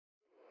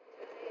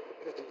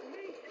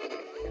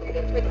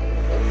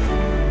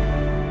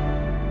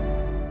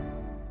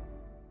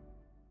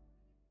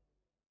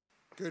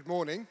Good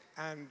morning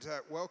and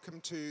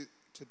welcome to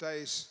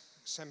today's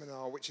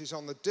seminar, which is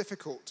on the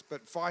difficult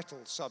but vital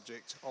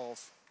subject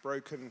of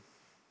broken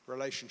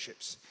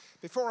relationships.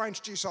 Before I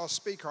introduce our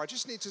speaker, I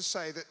just need to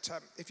say that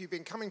if you've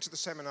been coming to the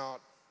seminar,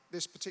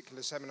 this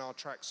particular seminar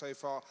track so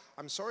far,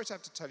 I'm sorry to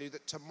have to tell you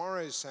that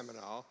tomorrow's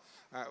seminar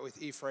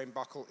with Ephraim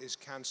Buckle is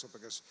cancelled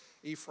because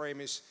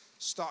Ephraim is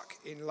stuck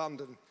in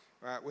London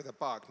with a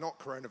bug, not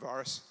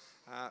coronavirus,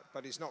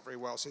 but he's not very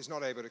well, so he's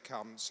not able to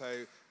come.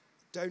 So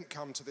don't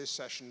come to this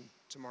session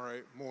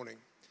tomorrow morning.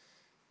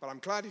 But I'm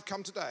glad you've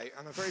come today,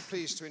 and I'm very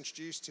pleased to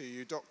introduce to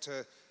you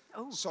Dr.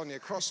 Sonia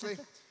Crossley.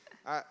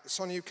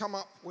 Sonia, you come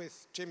up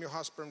with Jim, your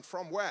husband,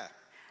 from where?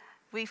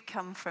 We've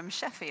come from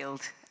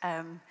Sheffield.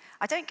 I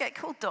don't get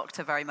called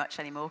doctor very much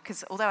anymore,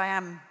 because although I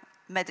am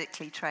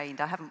medically trained,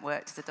 I haven't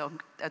worked as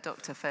a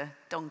doctor for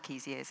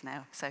donkey's years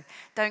now. So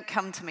don't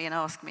come to me and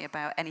ask me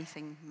about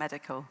anything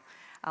medical.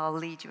 I'll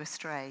lead you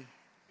astray.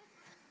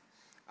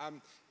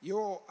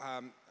 You're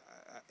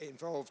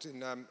involved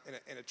in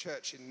a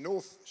church in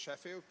North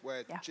Sheffield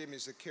where Jim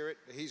is the curate.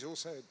 He's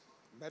also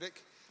a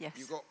medic. Yes.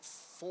 You've got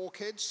 4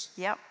 kids.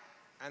 Yep.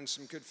 And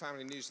some good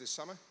family news this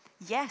summer.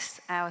 Yes,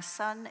 our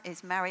son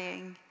is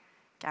marrying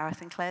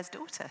Gareth and Claire's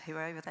daughter, who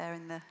are over there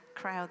in the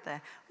crowd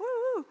there.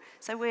 Woo!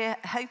 So we're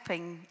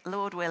hoping,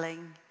 Lord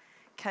willing,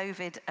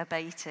 COVID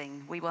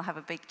abating, we will have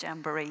a big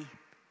jamboree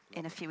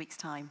in a few weeks'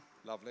 time.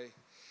 Lovely.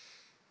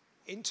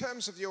 In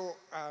terms of your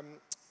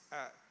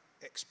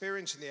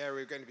experience in the area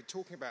we're going to be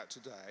talking about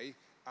today,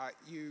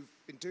 you've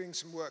been doing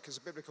some work as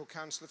a biblical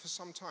counsellor for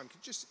some time. Could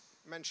you just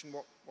mention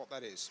what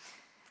that is?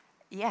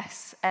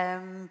 Yes,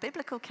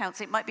 biblical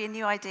counsel, it might be a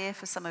new idea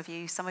for some of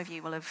you. Some of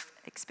you will have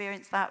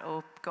experienced that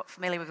or got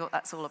familiar with what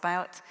that's all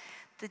about.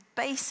 The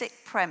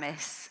basic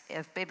premise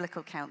of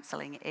biblical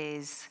counselling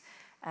is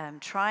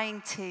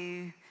trying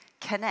to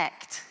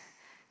connect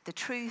the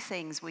true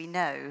things we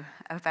know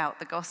about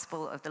the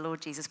gospel of the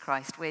Lord Jesus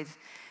Christ with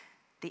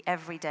the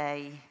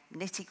everyday,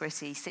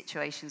 nitty-gritty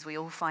situations we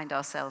all find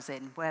ourselves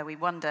in, where we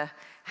wonder,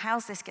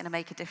 how's this going to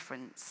make a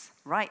difference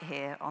right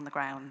here on the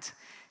ground?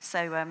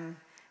 So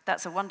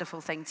that's a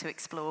wonderful thing to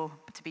explore,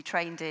 to be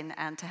trained in,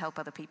 and to help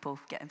other people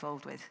get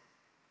involved with.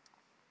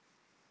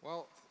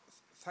 Well,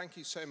 thank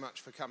you so much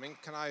for coming.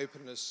 Can I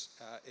open us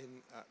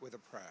with a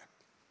prayer?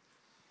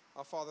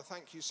 Our Father,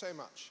 thank you so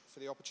much for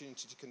the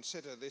opportunity to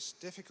consider this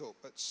difficult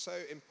but so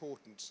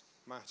important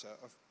matter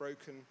of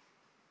broken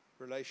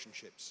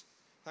relationships.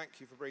 Thank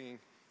you for bringing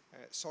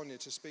Sonia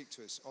to speak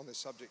to us on this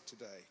subject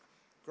today.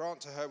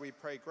 Grant to her, we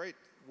pray, great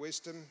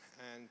wisdom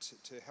and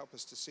to help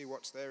us to see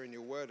what's there in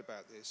your word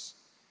about this.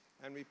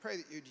 And we pray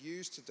that you'd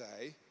use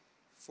today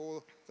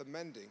for the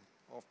mending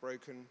of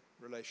broken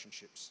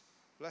relationships.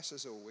 Bless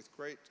us all with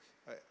great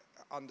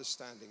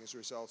understanding as a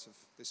result of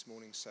this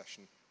morning's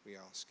session, we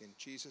ask. In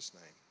Jesus'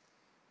 name,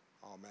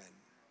 amen.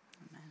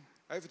 Amen.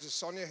 Over to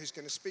Sonia, who's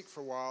going to speak for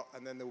a while,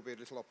 and then there will be a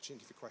little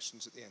opportunity for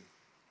questions at the end.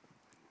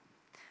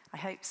 I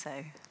hope so.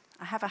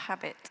 I have a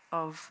habit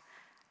of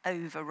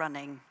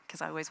overrunning,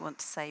 because I always want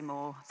to say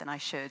more than I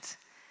should.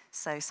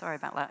 So sorry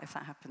about that if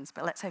that happens,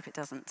 but let's hope it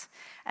doesn't.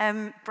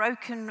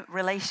 Broken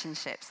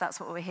relationships, that's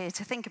what we're here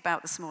to think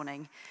about this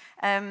morning.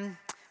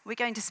 We're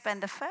going to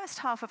spend the first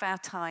half of our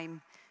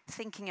time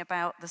thinking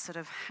about the sort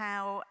of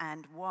how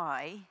and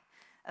why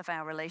of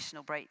our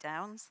relational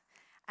breakdowns.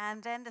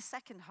 And then the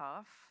second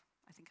half,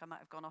 I think I might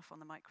have gone off on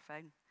the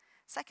microphone,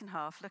 second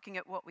half looking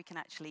at what we can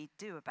actually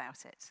do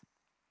about it.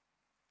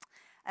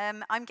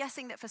 I'm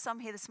guessing that for some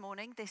here this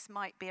morning, this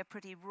might be a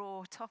pretty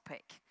raw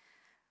topic.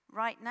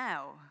 Right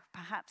now,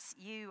 perhaps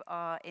you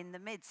are in the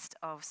midst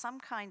of some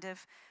kind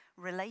of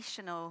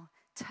relational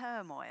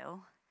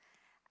turmoil,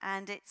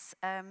 and it's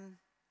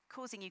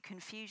causing you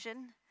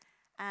confusion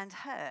and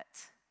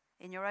hurt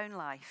in your own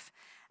life.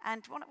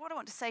 And what I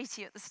want to say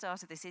to you at the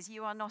start of this is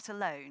you are not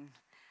alone.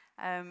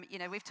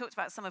 We've talked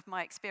about some of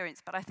my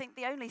experience, but I think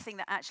the only thing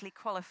that actually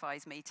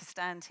qualifies me to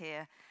stand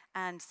here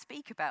and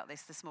speak about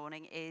this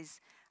morning is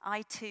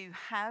I too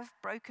have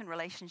broken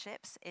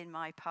relationships in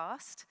my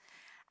past.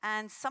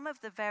 And some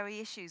of the very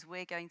issues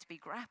we're going to be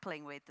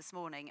grappling with this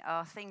morning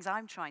are things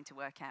I'm trying to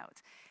work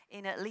out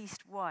in at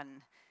least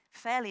one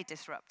fairly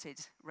disrupted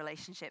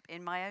relationship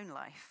in my own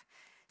life.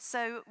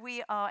 So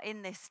we are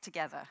in this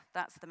together.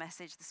 That's the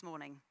message this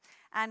morning.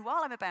 And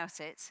while I'm about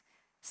it,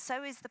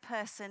 so is the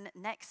person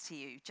next to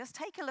you. Just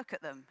take a look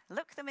at them.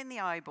 Look them in the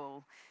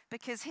eyeball.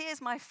 Because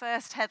here's my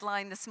first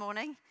headline this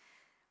morning.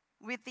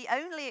 With the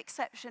only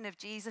exception of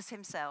Jesus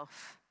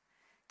himself,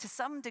 to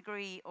some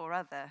degree or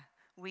other,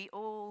 we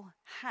all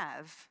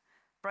have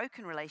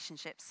broken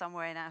relationships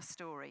somewhere in our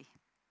story.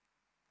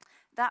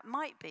 That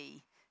might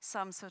be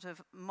some sort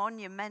of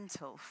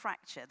monumental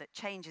fracture that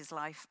changes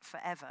life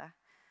forever,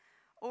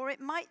 or it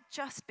might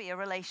just be a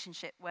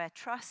relationship where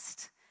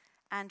trust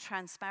and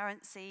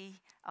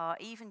transparency are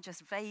even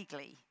just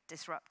vaguely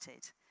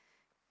disrupted.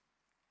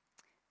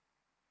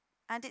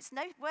 And it's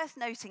worth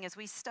noting as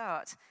we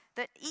start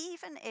that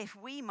even if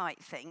we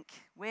might think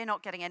we're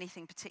not getting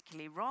anything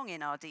particularly wrong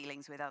in our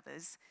dealings with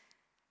others,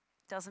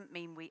 doesn't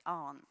mean we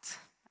aren't.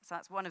 So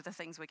that's one of the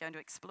things we're going to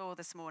explore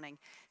this morning.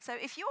 So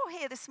if you're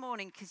here this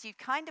morning because you've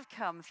kind of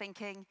come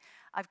thinking,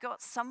 I've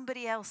got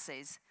somebody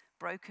else's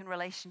broken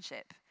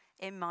relationship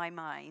in my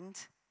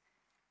mind,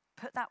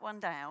 put that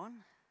one down.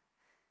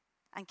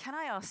 And can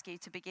I ask you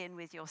to begin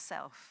with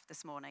yourself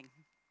this morning?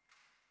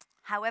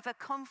 However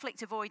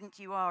conflict avoidant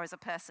you are as a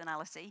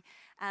personality,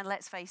 and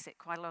let's face it,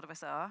 quite a lot of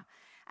us are,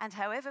 and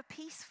however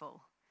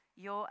peaceful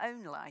your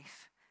own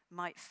life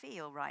might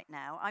feel right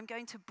now, I'm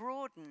going to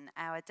broaden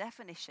our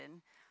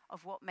definition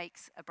of what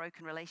makes a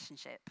broken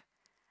relationship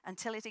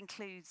until it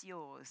includes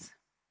yours,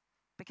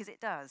 because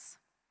it does.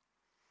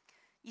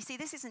 You see,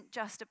 this isn't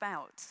just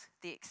about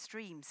the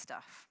extreme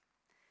stuff.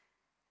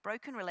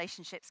 Broken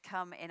relationships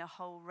come in a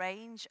whole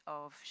range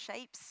of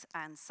shapes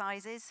and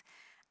sizes,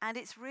 and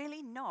it's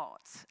really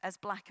not as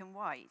black and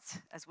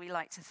white as we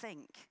like to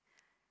think.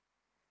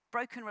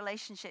 Broken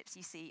relationships,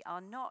 you see,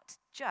 are not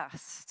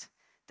just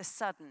the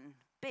sudden,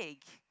 big,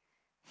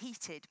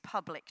 heated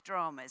public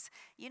dramas.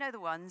 You know the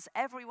ones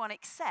everyone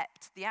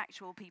except the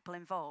actual people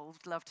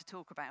involved love to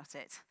talk about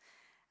it.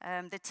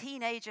 The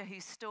teenager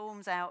who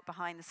storms out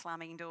behind the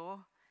slamming door,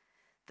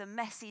 the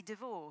messy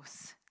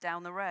divorce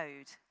down the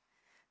road,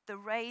 the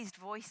raised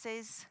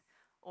voices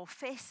or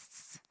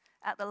fists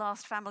at the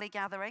last family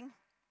gathering,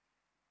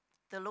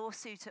 the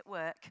lawsuit at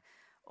work,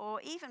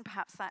 or even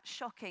perhaps that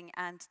shocking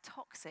and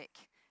toxic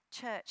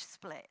church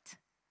split.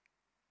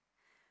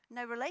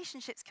 No,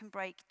 relationships can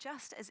break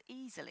just as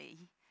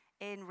easily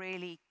in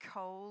really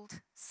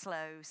cold,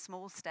 slow,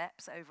 small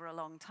steps over a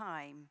long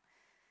time.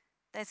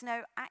 There's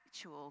no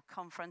actual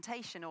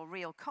confrontation or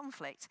real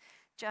conflict,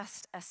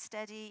 just a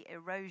steady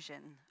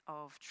erosion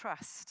of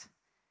trust.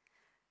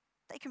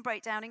 They can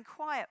break down in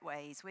quiet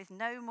ways with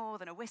no more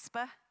than a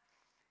whisper,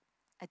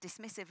 a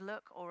dismissive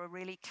look, or a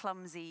really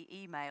clumsy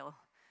email.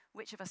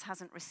 Which of us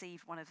hasn't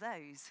received one of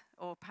those,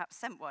 or perhaps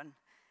sent one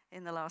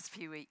in the last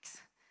few weeks?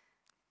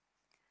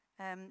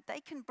 They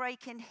can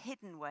break in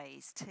hidden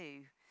ways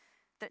too,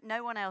 that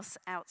no one else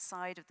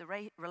outside of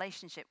the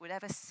relationship would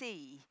ever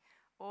see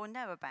or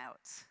know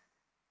about.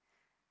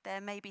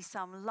 There may be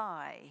some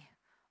lie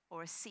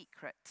or a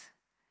secret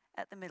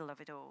at the middle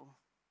of it all.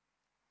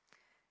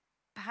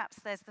 Perhaps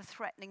there's the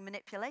threatening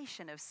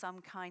manipulation of some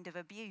kind of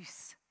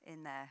abuse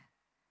in there.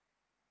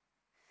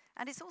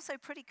 And it's also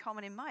pretty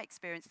common in my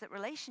experience that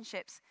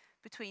relationships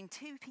between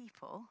two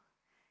people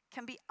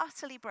can be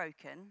utterly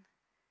broken,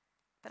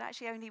 but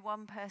actually only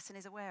one person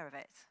is aware of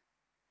it.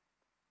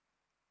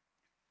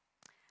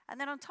 And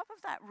then on top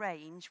of that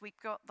range,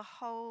 we've got the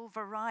whole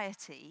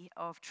variety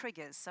of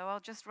triggers. So I'll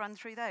just run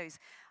through those.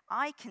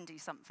 I can do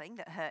something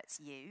that hurts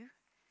you.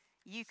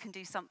 You can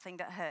do something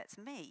that hurts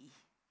me.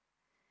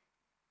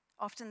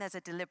 Often there's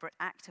a deliberate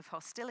act of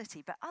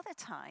hostility, but other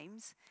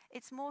times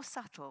it's more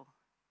subtle.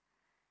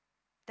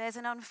 There's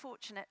an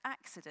unfortunate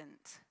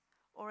accident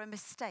or a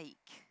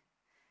mistake.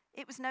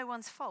 It was no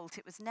one's fault.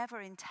 It was never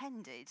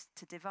intended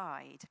to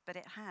divide, but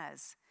it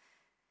has.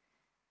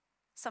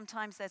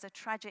 Sometimes there's a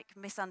tragic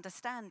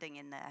misunderstanding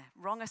in there.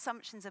 Wrong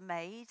assumptions are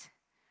made,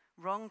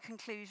 wrong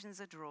conclusions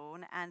are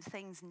drawn, and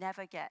things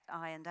never get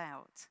ironed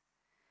out.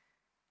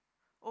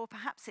 Or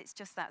perhaps it's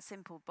just that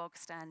simple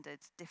bog-standard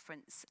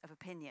difference of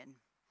opinion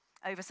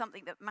over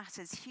something that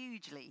matters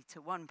hugely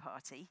to one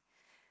party,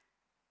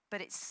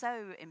 but it's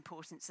so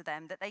important to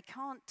them that they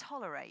can't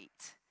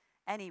tolerate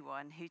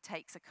anyone who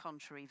takes a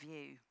contrary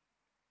view.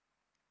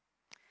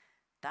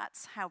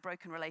 That's how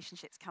broken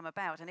relationships come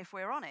about. And if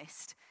we're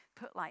honest,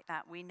 put like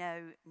that, we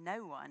know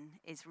no one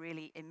is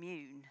really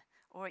immune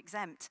or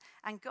exempt.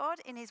 And God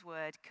in his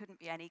word couldn't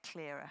be any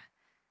clearer.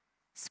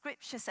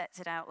 Scripture sets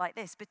it out like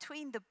this: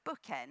 between the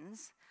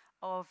bookends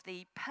of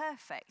the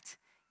perfect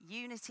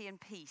unity and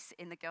peace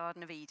in the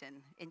Garden of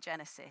Eden in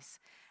Genesis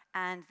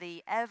and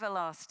the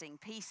everlasting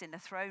peace in the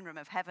throne room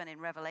of heaven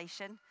in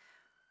Revelation,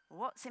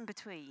 what's in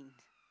between?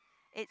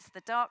 It's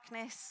the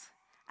darkness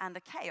and the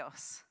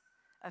chaos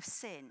of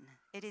sin.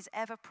 It is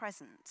ever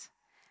present.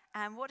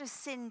 And what does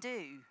sin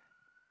do?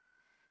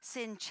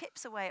 Sin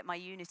chips away at my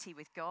unity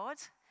with God,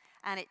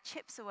 and it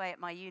chips away at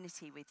my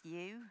unity with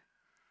you.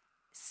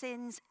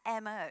 Sin's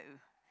MO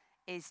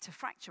is to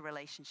fracture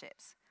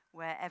relationships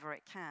wherever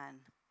it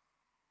can.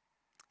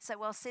 So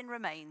while sin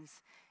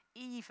remains,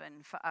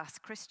 even for us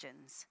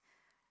Christians,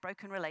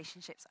 broken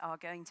relationships are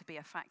going to be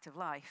a fact of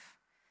life.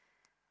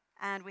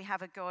 And we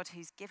have a God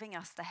who's giving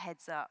us the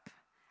heads up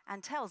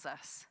and tells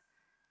us,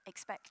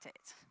 expect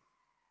it.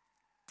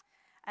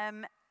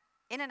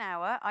 In an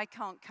hour, I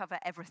can't cover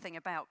everything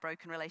about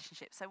broken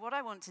relationships. So what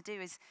I want to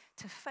do is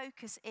to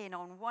focus in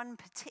on one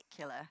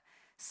particular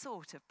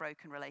sort of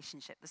broken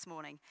relationship this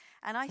morning.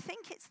 And I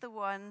think it's the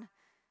one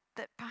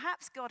that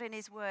perhaps God in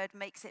his word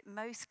makes it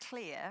most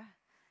clear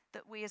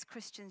that we as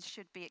Christians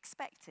should be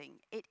expecting.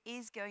 It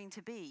is going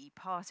to be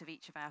part of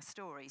each of our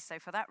stories. So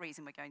for that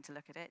reason, we're going to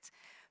look at it.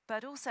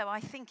 But also, I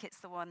think it's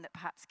the one that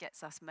perhaps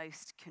gets us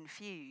most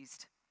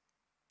confused.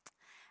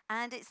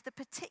 And it's the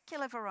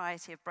particular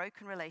variety of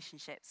broken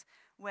relationships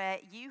where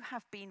you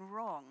have been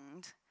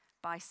wronged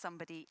by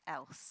somebody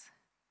else.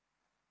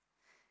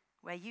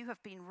 Where you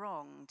have been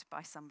wronged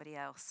by somebody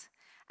else.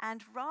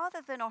 And rather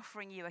than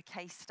offering you a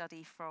case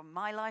study from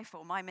my life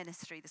or my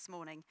ministry this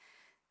morning,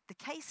 the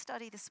case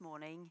study this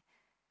morning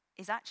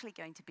is actually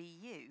going to be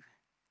you,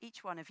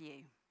 each one of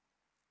you.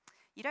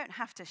 You don't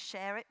have to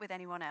share it with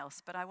anyone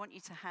else, but I want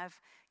you to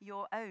have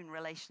your own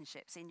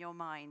relationships in your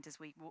mind as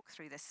we walk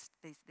through this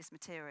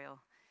material.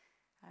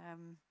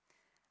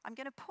 I'm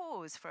going to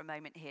pause for a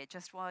moment here,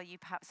 just while you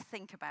perhaps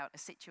think about a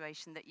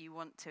situation that you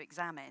want to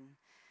examine.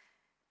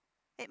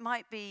 It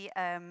might be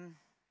a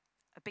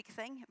big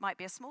thing, it might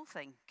be a small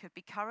thing, could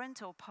be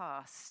current or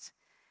past.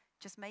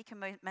 Just make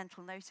a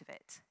mental note of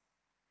it.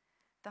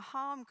 The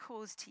harm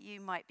caused to you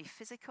might be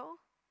physical,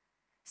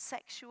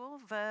 sexual,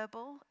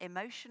 verbal,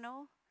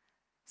 emotional,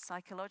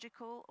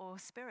 psychological, or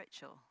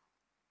spiritual.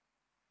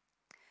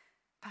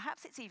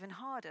 Perhaps it's even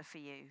harder for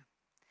you.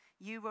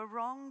 You were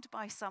wronged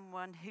by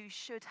someone who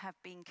should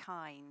have been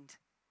kind.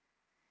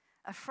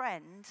 A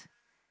friend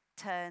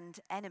turned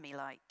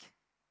enemy-like.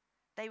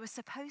 They were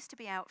supposed to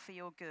be out for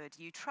your good.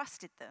 You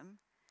trusted them,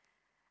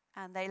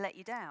 and they let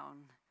you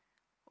down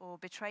or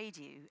betrayed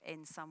you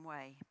in some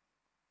way.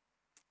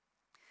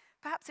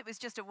 Perhaps it was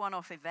just a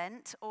one-off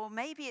event, or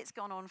maybe it's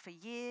gone on for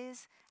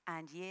years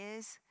and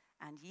years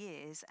and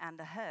years, and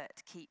the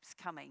hurt keeps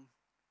coming.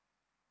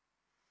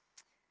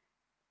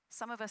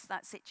 Some of us,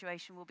 that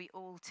situation will be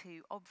all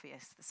too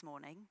obvious this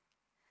morning,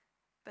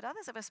 but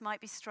others of us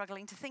might be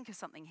struggling to think of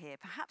something here.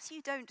 Perhaps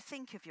you don't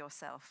think of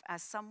yourself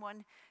as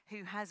someone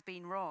who has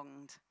been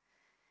wronged.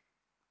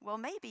 Well,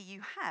 maybe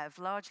you have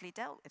largely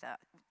dealt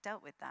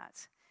with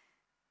that,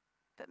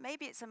 but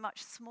maybe it's a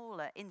much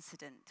smaller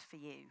incident for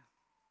you.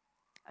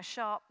 A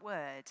sharp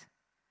word,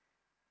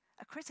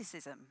 a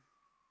criticism,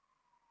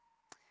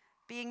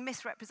 being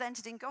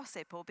misrepresented in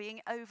gossip, or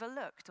being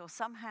overlooked or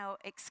somehow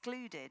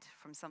excluded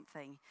from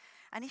something.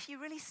 And if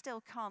you really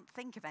still can't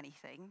think of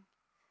anything,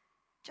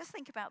 just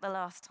think about the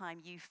last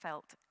time you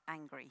felt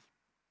angry.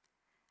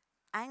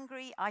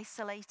 Angry,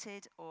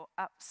 isolated, or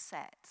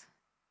upset.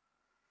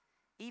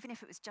 Even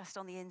if it was just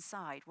on the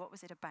inside, what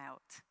was it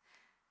about?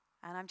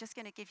 And I'm just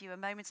going to give you a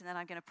moment, and then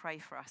I'm going to pray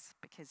for us,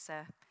 because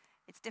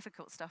it's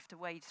difficult stuff to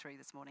wade through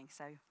this morning.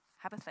 So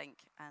have a think,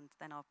 and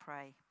then I'll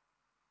pray.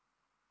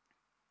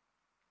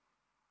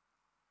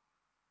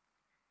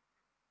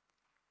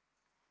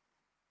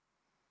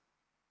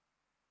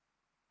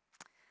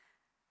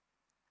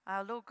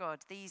 Our Lord God,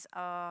 these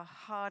are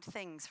hard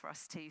things for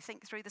us to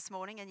think through this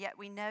morning, and yet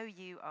we know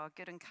you are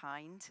good and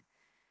kind.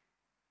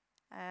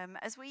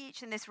 As we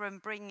each in this room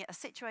bring a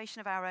situation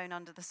of our own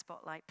under the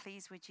spotlight,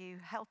 please would you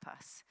help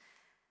us,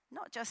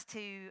 not just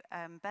to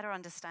better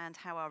understand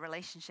how our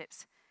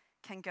relationships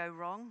can go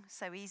wrong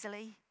so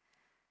easily,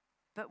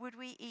 but would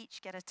we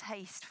each get a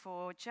taste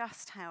for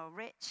just how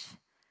rich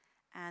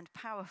and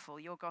powerful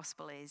your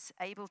gospel is,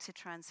 able to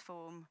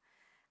transform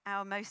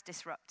our most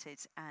disrupted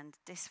and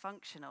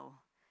dysfunctional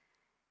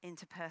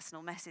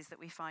interpersonal messes that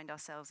we find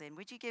ourselves in.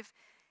 Would you give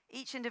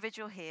each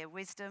individual here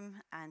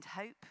wisdom and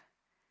hope,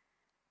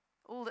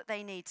 all that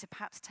they need to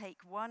perhaps take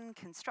one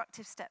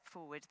constructive step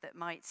forward that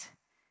might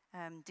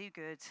do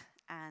good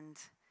and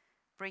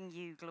bring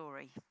you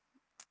glory.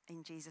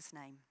 In Jesus'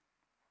 name.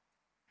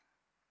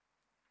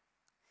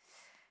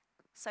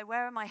 So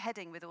where am I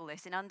heading with all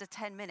this? In under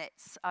 10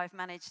 minutes, I've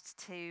managed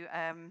to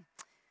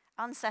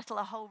unsettle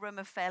a whole room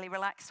of fairly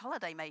relaxed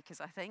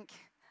holidaymakers, I think.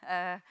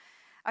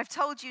 I've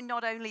told you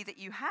not only that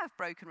you have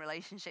broken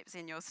relationships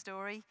in your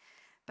story,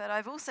 but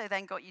I've also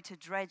then got you to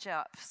dredge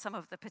up some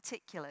of the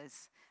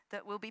particulars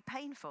that will be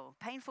painful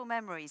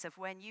memories of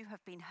when you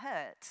have been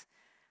hurt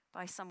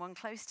by someone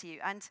close to you.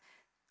 And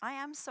I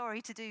am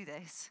sorry to do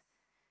this,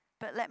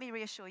 but let me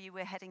reassure you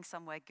we're heading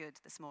somewhere good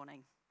this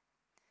morning.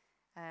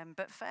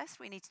 But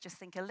first we need to just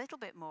think a little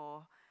bit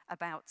more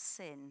about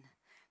sin,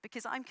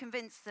 because I'm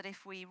convinced that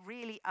if we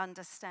really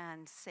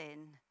understand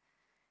sin,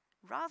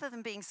 rather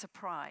than being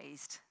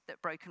surprised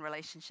that broken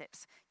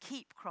relationships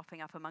keep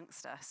cropping up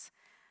amongst us,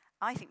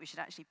 I think we should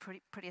actually be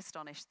pretty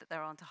astonished that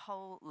there aren't a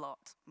whole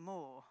lot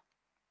more.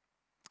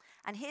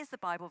 And here's the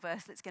Bible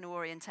verse that's going to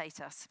orientate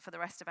us for the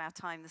rest of our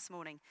time this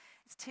morning.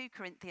 It's 2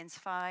 Corinthians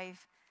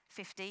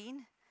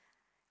 5:15.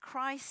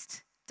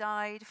 Christ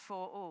died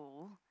for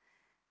all,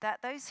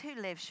 that those who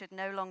live should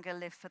no longer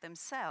live for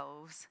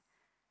themselves,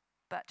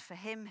 but for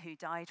him who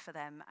died for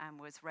them and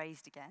was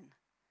raised again.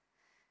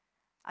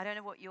 I don't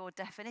know what your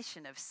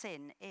definition of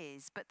sin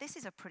is, but this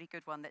is a pretty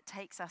good one that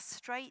takes us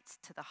straight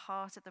to the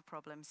heart of the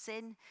problem.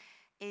 Sin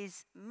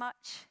is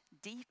much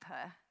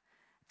deeper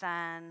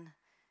than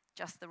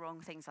just the wrong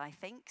things I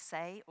think,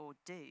 say, or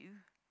do.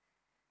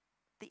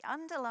 The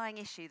underlying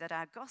issue that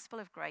our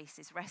gospel of grace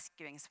is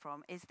rescuing us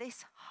from is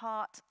this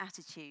heart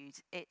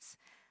attitude. It's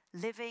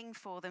living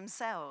for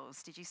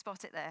themselves. Did you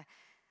spot it there?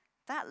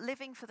 That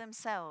living for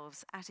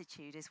themselves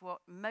attitude is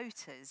what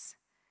motors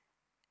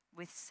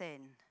with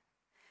sin.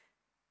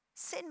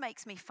 Sin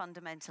makes me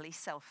fundamentally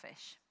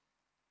selfish.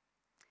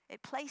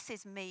 It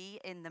places me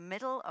in the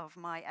middle of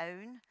my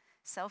own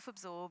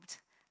self-absorbed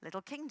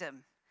little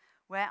kingdom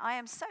where I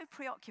am so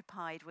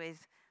preoccupied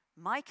with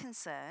my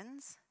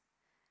concerns,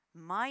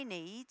 my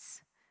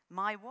needs,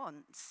 my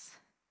wants,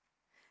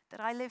 that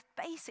I live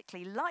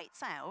basically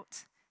lights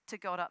out to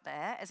God up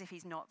there as if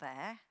he's not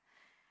there,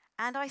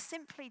 and I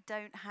simply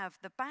don't have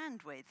the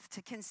bandwidth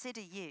to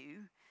consider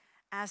you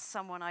as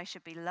someone I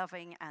should be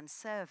loving and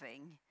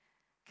serving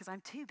because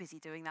I'm too busy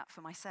doing that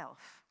for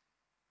myself.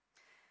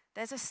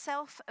 There's a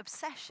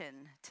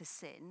self-obsession to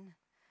sin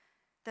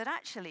that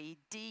actually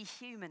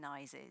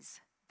dehumanizes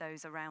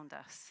those around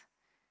us.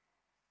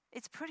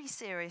 It's pretty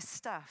serious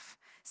stuff.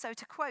 So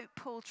to quote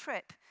Paul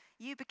Tripp,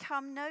 you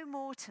become no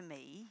more to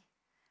me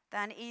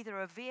than either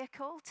a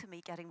vehicle to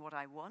me getting what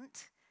I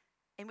want,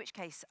 in which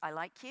case I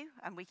like you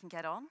and we can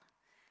get on,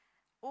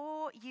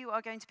 or you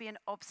are going to be an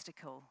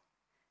obstacle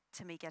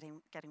to me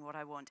getting what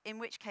I want, in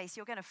which case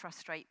you're going to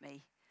frustrate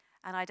me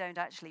and I don't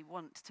actually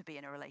want to be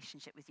in a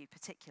relationship with you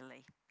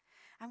particularly.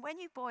 And when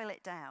you boil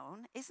it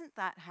down, isn't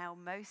that how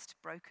most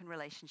broken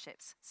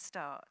relationships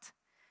start?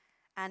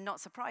 And not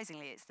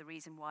surprisingly, it's the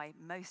reason why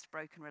most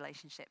broken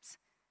relationships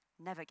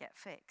never get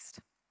fixed.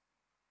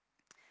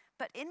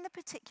 But in the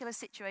particular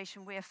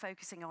situation we're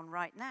focusing on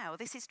right now,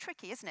 this is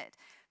tricky, isn't it?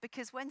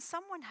 Because when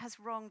someone has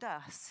wronged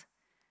us,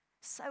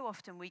 so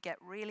often we get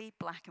really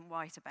black and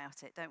white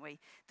about it, don't we?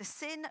 The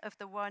sin of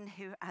the one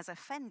who has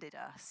offended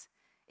us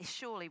is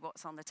surely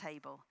what's on the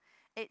table.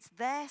 It's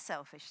their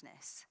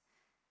selfishness,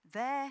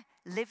 their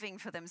living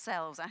for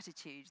themselves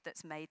attitude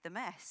that's made the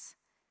mess.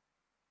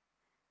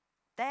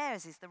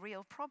 Theirs is the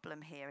real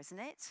problem here, isn't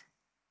it?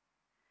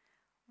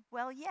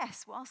 Well,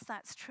 yes, whilst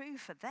that's true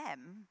for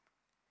them,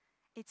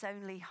 it's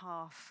only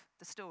half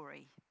the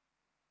story.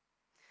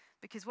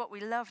 Because what we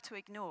love to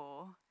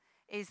ignore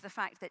is the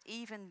fact that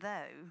even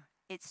though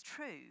it's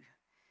true,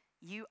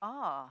 you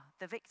are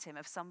the victim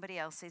of somebody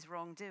else's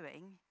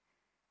wrongdoing,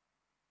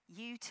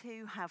 you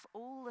too have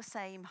all the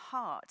same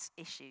heart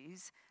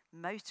issues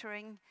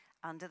motoring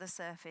under the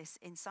surface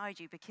inside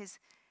you. Because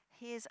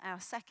here's our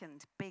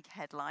second big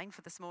headline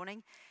for this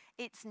morning.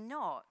 It's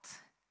not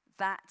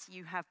that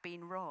you have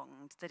been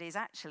wronged that is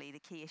actually the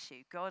key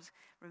issue. God,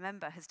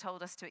 remember, has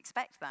told us to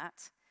expect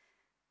that.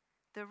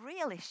 The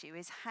real issue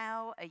is,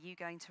 how are you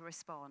going to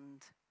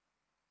respond?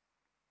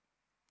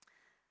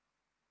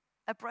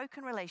 A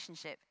broken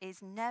relationship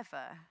is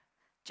never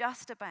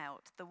just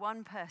about the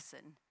one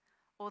person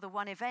or the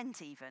one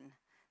event even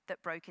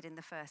that broke it in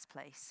the first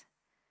place.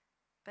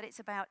 But it's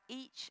about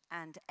each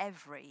and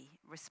every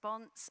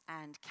response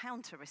and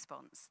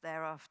counter-response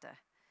thereafter.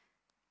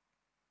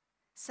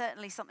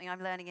 Certainly something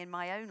I'm learning in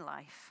my own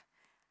life.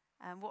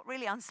 And what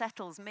really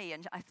unsettles me,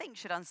 and I think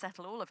should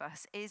unsettle all of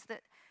us, is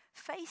that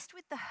faced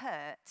with the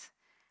hurt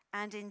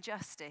and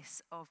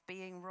injustice of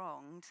being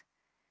wronged,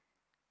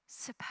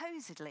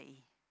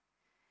 supposedly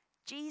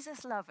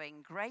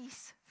Jesus-loving,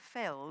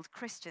 grace-filled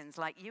Christians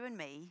like you and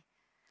me,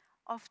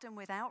 often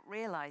without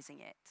realizing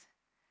it,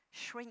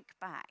 shrink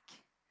back.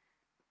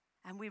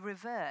 And we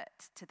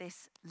revert to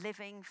this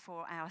living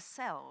for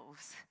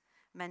ourselves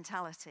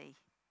mentality.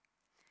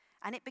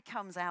 And it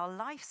becomes our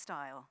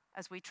lifestyle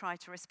as we try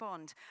to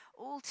respond.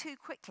 All too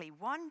quickly,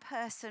 one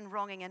person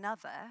wronging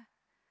another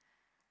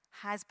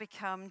has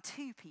become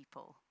two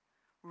people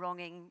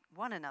wronging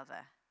one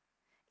another,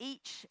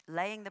 each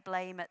laying the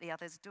blame at the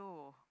other's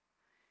door.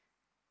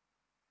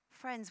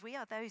 Friends, we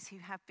are those who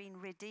have been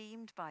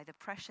redeemed by the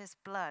precious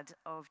blood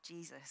of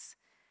Jesus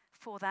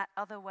for that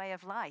other way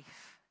of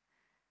life,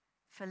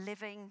 for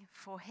living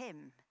for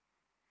him.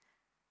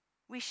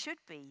 We should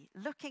be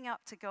looking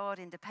up to God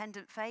in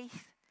dependent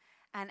faith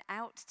and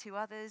out to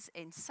others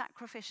in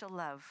sacrificial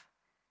love.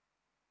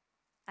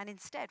 And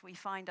instead we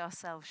find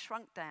ourselves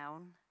shrunk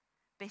down,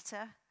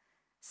 bitter,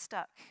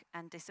 stuck,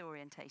 and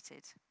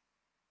disorientated.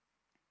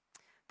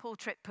 Paul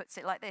Tripp puts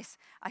it like this: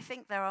 I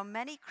think there are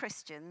many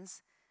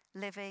Christians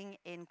living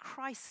in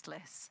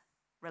Christless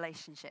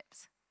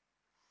relationships.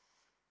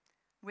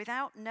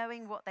 Without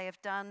knowing what they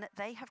have done,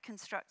 they have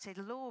constructed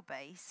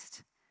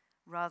law-based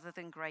rather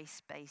than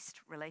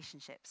grace-based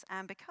relationships.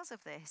 And because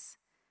of this,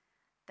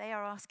 they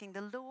are asking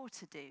the law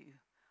to do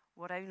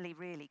what only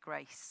really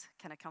grace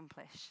can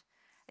accomplish.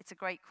 It's a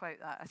great quote,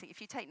 that. I think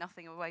if you take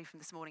nothing away from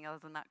this morning other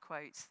than that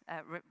quote,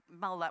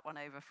 mull that one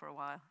over for a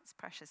while. It's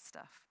precious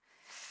stuff.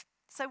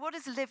 So what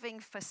does living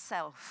for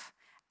self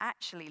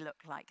actually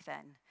look like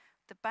then?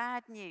 The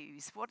bad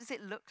news, what does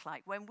it look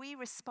like when we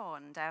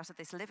respond out of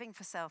this living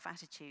for self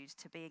attitude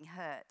to being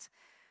hurt?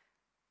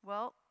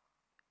 Well,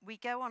 we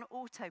go on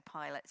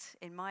autopilot,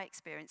 in my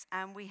experience,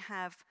 and we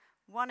have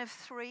one of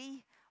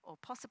three or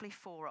possibly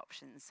four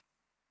options.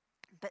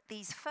 But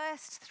these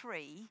first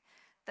three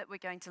that we're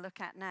going to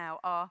look at now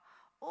are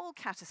all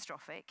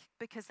catastrophic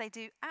because they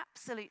do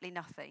absolutely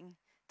nothing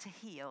to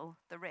heal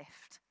the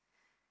rift.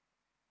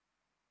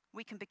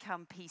 We can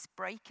become peace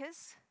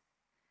breakers,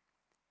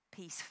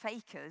 peace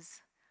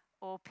fakers,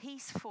 or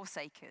peace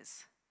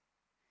forsakers.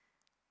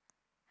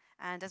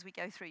 And as we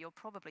go through, you'll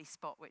probably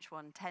spot which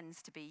one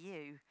tends to be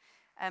you.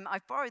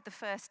 I've borrowed the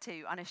first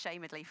two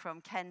unashamedly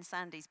from Ken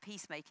Sande's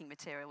peacemaking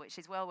material, which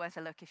is well worth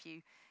a look if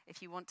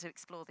you want to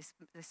explore this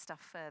stuff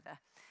further.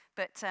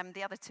 But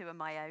the other two are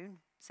my own,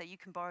 so you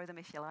can borrow them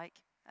if you like.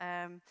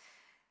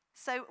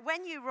 So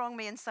when you wrong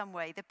me in some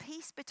way, the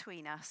peace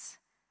between us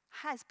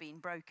has been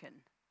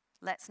broken.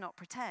 Let's not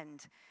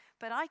pretend.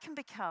 But I can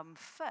become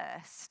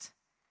first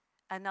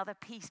another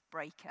peace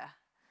breaker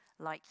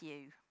like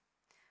you.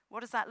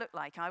 What does that look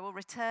like? I will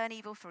return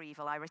evil for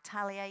evil. I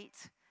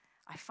retaliate.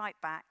 I fight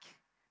back.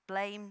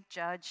 Blame,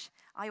 judge.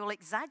 I will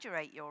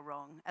exaggerate your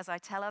wrong as I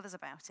tell others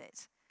about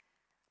it.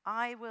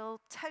 I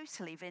will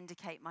totally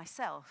vindicate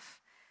myself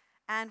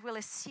and will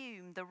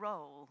assume the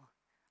role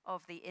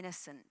of the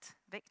innocent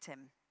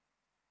victim.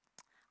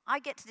 I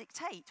get to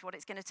dictate what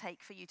it's going to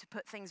take for you to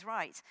put things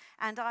right,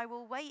 and I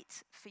will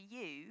wait for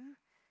you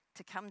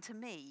to come to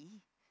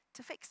me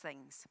to fix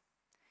things.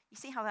 You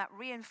see how that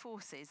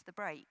reinforces the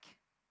break?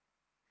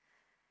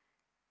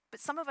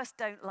 But some of us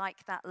don't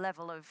like that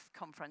level of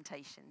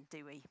confrontation,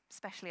 do we?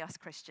 Especially us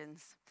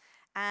Christians.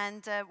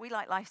 And we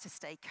like life to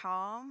stay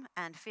calm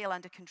and feel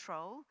under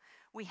control.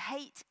 We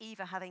hate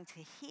either having to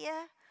hear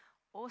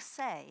or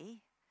say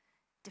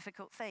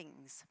difficult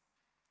things.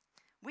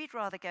 We'd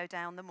rather go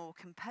down the more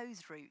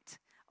composed route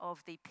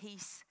of the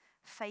peace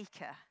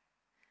faker.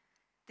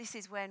 This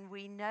is when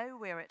we know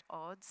we're at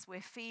odds,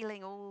 we're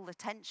feeling all the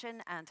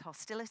tension and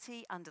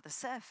hostility under the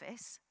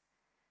surface,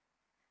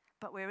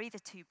 but we're either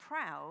too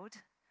proud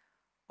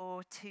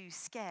or too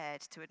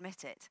scared to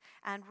admit it.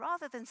 And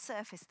rather than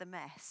surface the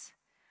mess,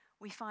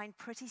 we find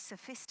pretty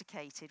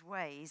sophisticated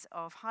ways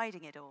of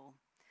hiding it all.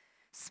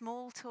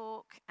 Small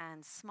talk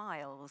and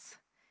smiles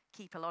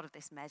keep a lot of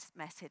this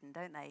mess hidden,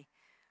 don't they?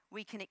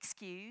 We can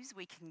excuse,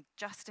 we can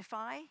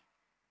justify,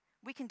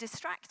 we can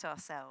distract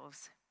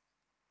ourselves.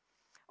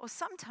 Or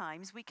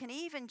sometimes we can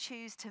even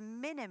choose to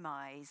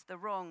minimize the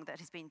wrong that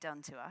has been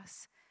done to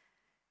us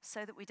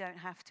so that we don't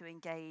have to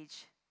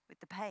engage with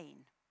the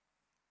pain.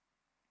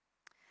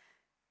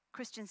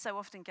 Christians so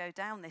often go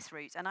down this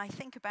route, and I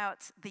think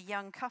about the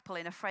young couple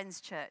in a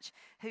friend's church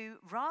who,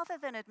 rather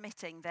than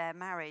admitting their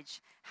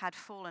marriage had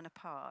fallen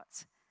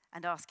apart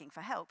and asking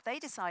for help, they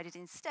decided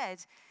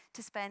instead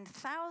to spend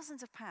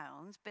thousands of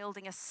pounds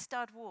building a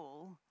stud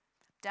wall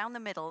down the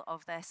middle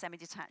of their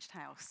semi-detached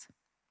house.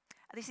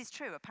 This is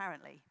true,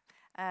 apparently.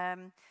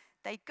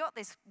 They got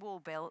this wall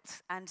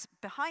built, and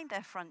behind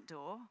their front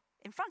door,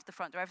 in front of the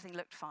front door, everything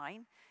looked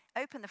fine.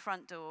 Open the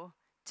front door,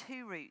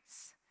 2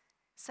 routes,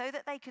 so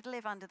that they could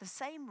live under the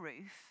same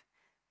roof,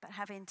 but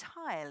have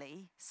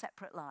entirely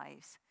separate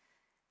lives.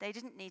 They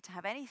didn't need to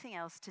have anything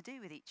else to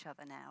do with each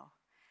other now.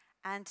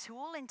 And to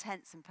all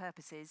intents and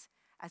purposes,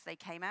 as they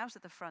came out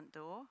of the front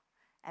door,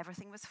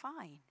 everything was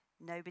fine.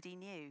 Nobody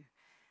knew.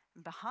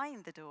 And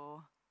behind the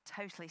door,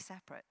 totally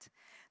separate.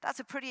 That's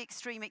a pretty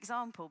extreme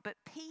example, but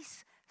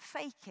peace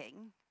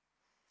faking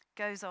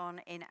goes on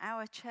in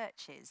our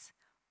churches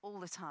all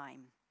the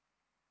time.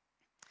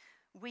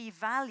 We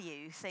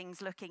value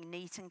things looking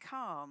neat and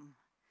calm,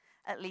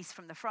 at least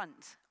from the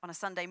front, on a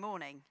Sunday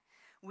morning.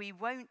 We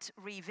won't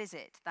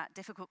revisit that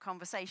difficult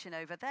conversation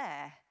over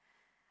there,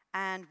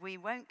 and we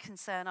won't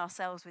concern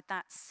ourselves with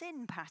that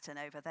sin pattern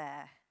over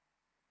there.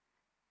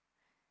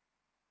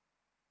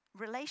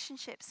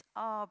 Relationships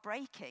are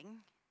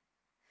breaking,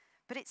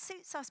 but it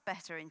suits us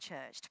better in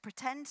church to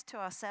pretend to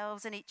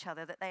ourselves and each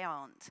other that they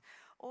aren't.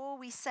 Or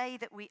we say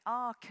that we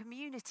are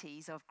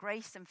communities of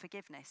grace and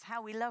forgiveness.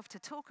 How we love to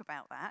talk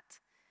about that.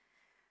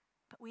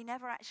 But we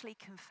never actually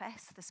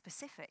confess the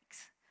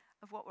specifics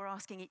of what we're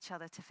asking each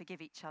other to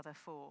forgive each other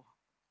for.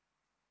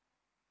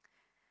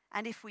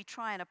 And if we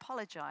try and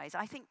apologize,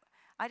 I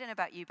don't know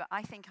about you, but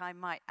I think I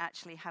might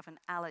actually have an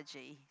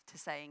allergy to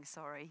saying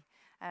sorry.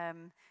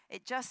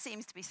 It just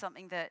seems to be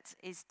something that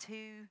is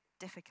too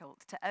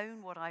difficult to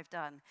own what I've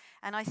done.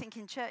 And I think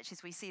in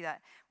churches we see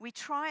that. We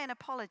try and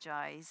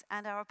apologize,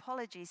 and our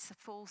apologies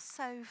fall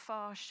so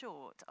far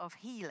short of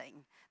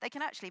healing. They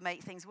can actually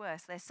make things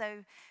worse. They're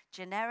so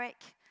generic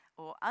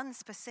or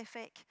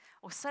unspecific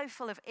or so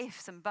full of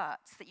ifs and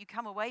buts that you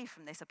come away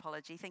from this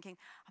apology thinking,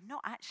 I'm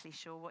not actually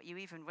sure what you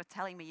even were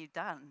telling me you'd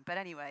done. But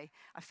anyway,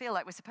 I feel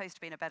like we're supposed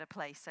to be in a better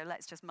place, so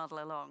let's just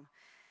muddle along.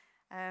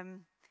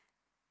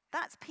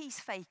 That's peace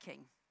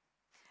faking.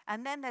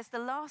 And then there's the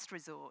last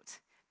resort,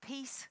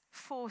 peace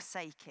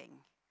forsaking.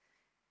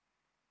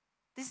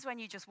 This is when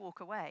you just walk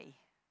away.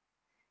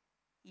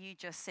 You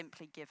just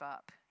simply give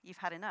up. You've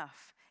had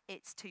enough.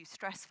 It's too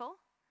stressful.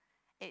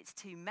 It's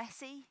too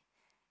messy.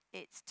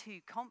 It's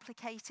too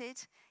complicated.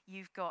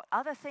 You've got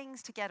other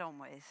things to get on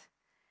with.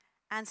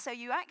 And so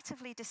you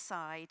actively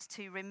decide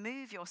to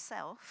remove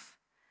yourself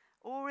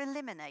or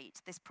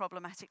eliminate this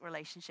problematic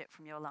relationship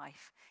from your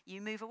life. You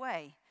move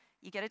away.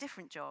 You get a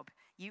different job.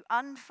 You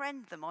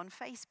unfriend them on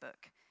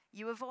Facebook.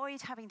 You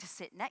avoid having to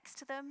sit next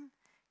to them,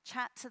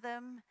 chat to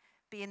them,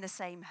 be in the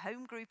same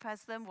home group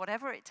as them,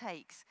 whatever it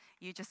takes.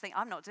 You just think,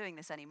 I'm not doing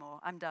this anymore.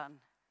 I'm done.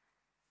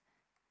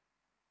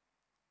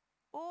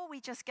 Or we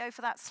just go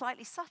for that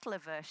slightly subtler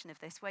version of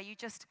this where you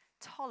just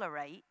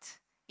tolerate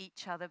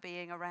each other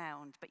being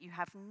around, but you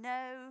have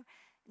no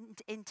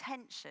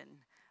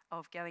intention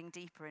of going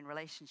deeper in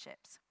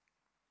relationships.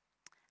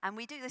 And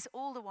we do this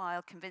all the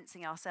while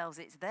convincing ourselves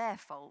it's their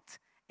fault,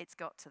 it's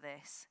got to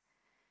this.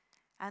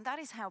 And that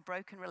is how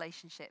broken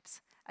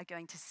relationships are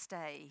going to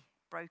stay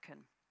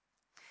broken.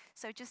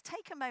 So just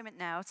take a moment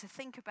now to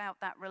think about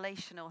that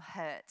relational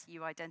hurt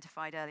you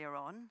identified earlier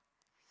on.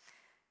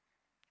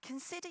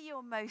 Consider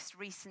your most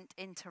recent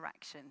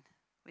interaction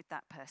with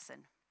that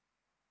person.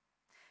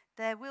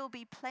 There will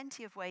be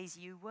plenty of ways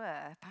you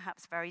were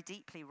perhaps very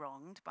deeply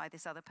wronged by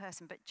this other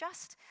person, but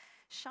just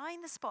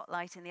shine the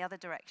spotlight in the other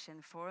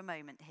direction for a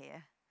moment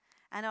here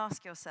and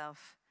ask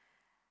yourself,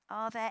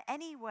 are there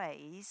any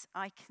ways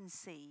I can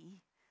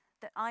see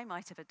that I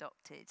might have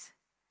adopted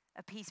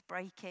a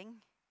peace-breaking,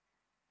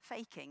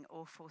 faking,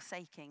 or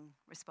forsaking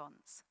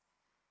response?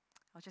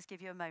 I'll just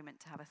give you a moment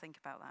to have a think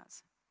about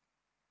that.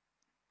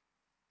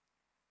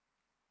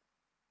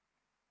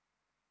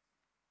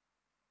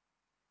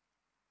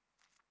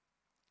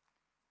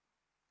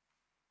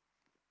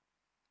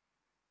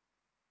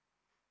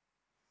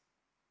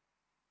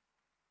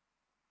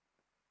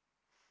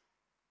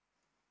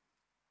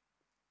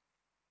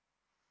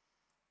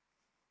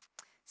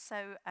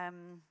 So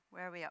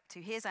where are we up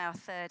to? Here's our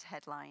third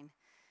headline.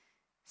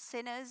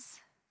 Sinners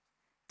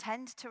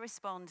tend to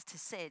respond to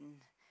sin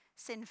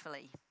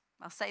sinfully.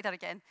 I'll say that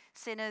again.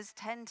 Sinners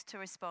tend to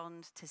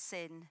respond to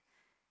sin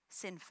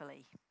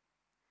sinfully.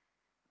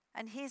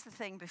 And here's the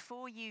thing,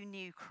 before you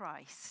knew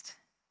Christ,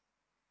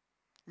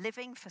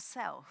 living for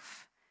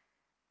self,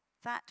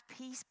 that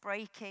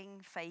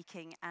peace-breaking,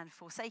 faking, and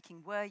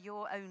forsaking were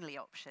your only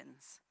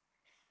options.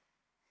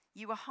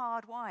 You were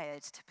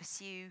hardwired to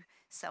pursue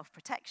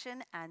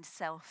self-protection and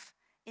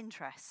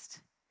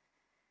self-interest.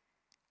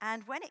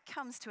 And when it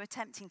comes to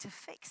attempting to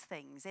fix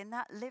things in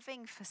that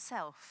living for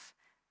self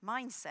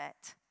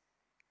mindset,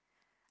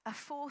 a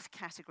fourth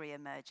category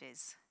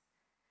emerges,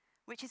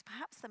 which is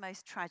perhaps the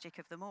most tragic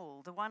of them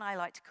all, the one I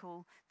like to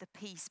call the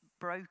peace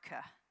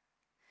broker.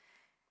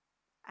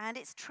 And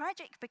it's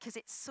tragic because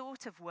it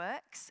sort of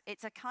works.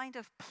 It's a kind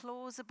of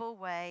plausible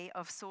way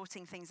of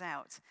sorting things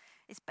out.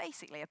 It's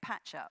basically a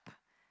patch-up.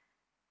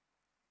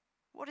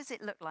 What does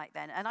it look like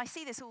then? And I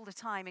see this all the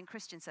time in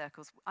Christian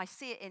circles. I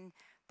see it in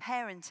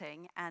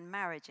parenting and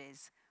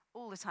marriages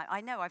all the time. I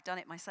know I've done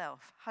it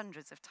myself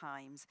hundreds of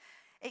times.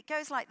 It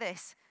goes like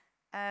this.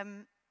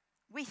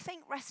 We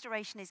think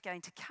restoration is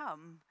going to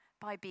come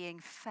by being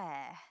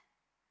fair.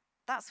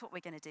 That's what we're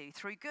going to do.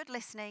 Through good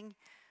listening,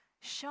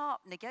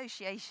 sharp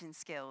negotiation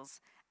skills,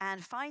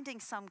 and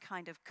finding some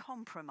kind of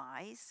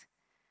compromise,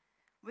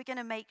 we're going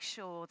to make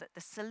sure that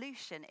the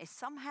solution is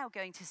somehow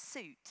going to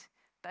suit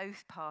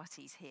both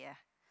parties here.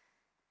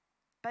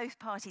 Both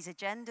parties'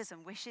 agendas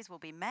and wishes will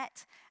be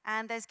met,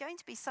 and there's going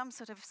to be some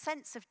sort of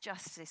sense of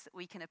justice that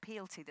we can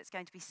appeal to that's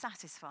going to be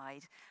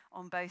satisfied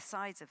on both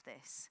sides of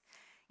this.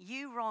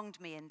 You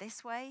wronged me in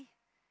this way,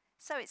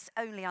 so it's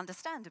only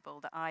understandable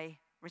that I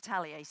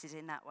retaliated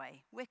in that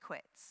way. We're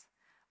quits.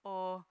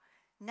 Or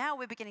now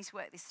we're beginning to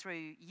work this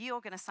through. You're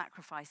going to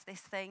sacrifice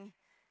this thing.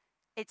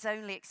 It's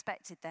only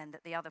expected then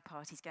that the other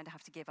party's going to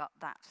have to give up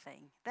that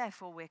thing.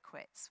 Therefore, we're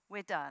quits.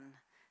 We're done.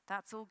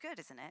 That's all good,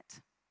 isn't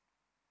it?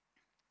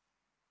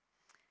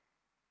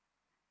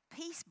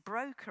 Peace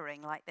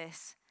brokering like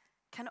this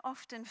can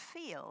often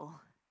feel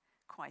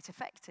quite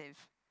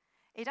effective.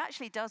 It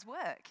actually does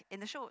work in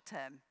the short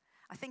term.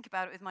 I think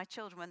about it with my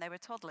children when they were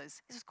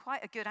toddlers. This was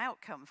quite a good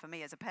outcome for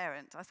me as a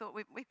parent. I thought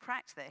we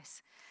cracked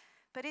this.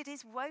 But it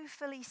is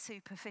woefully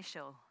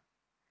superficial.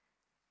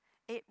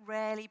 It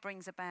rarely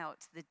brings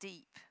about the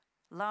deep,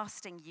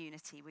 lasting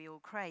unity we all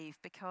crave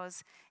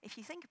because if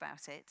you think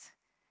about it,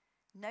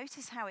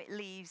 notice how it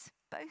leaves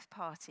both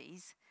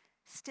parties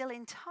still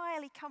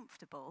entirely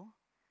comfortable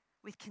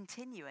with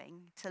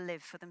continuing to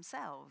live for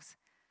themselves.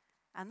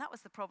 And that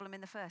was the problem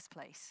in the first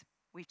place.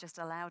 We've just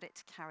allowed it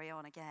to carry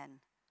on again.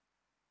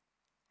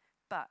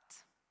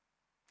 But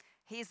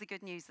here's the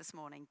good news this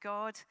morning.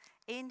 God,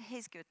 in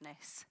his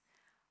goodness,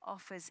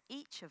 offers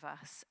each of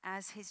us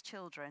as his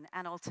children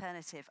an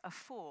alternative, a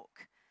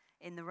fork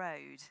in the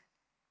road.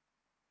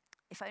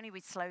 If only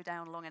we'd slow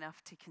down long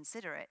enough to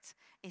consider it,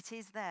 it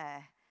is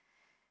there.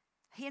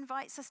 He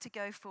invites us to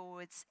go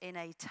forwards in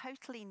a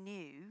totally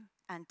new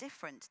and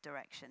different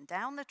direction,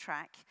 down the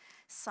track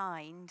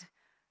signed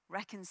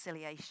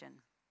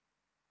reconciliation.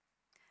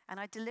 And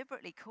I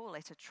deliberately call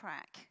it a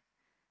track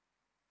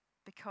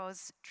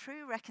because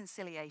true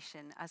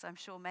reconciliation, as I'm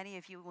sure many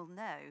of you will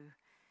know,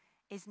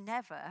 is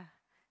never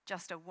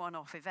just a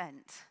one-off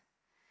event.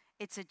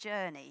 It's a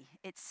journey.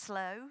 It's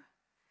slow.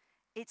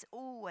 It's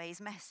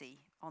always messy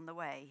on the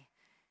way.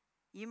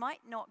 You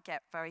might not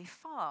get very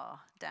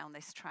far down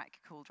this track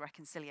called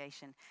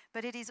reconciliation,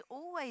 but it is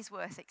always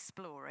worth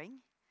exploring.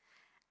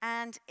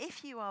 And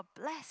if you are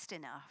blessed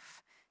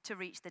enough to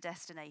reach the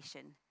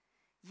destination,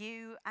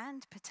 you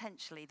and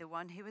potentially the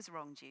one who has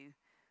wronged you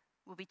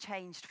will be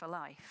changed for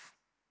life.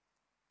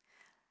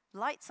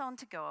 Lights on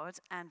to God,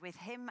 and with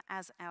him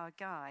as our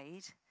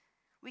guide,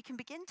 we can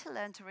begin to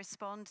learn to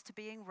respond to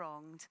being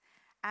wronged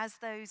as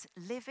those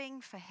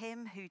living for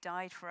him who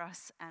died for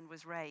us and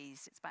was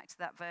raised. It's back to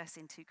that verse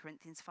in 2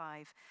 Corinthians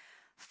 5.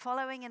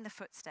 Following in the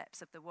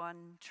footsteps of the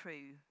one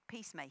true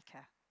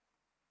peacemaker.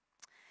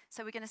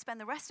 So we're going to spend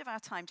the rest of our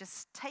time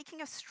just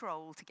taking a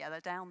stroll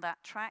together down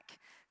that track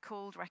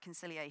called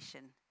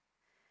reconciliation.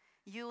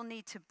 You'll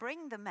need to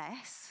bring the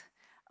mess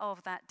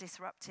of that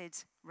disrupted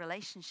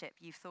relationship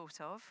you've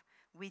thought of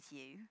with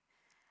you.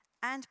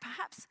 And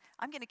perhaps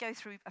I'm going to go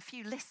through a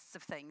few lists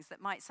of things that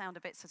might sound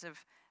a bit sort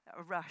of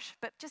a rush,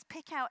 but just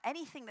pick out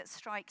anything that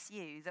strikes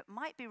you that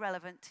might be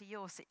relevant to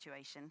your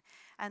situation,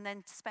 and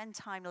then spend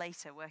time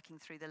later working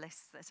through the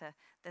lists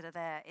that are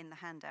there in the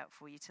handout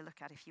for you to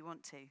look at if you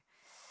want to.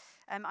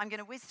 I'm going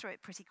to whiz through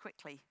it pretty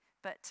quickly,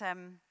 but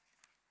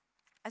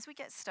as we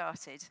get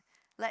started,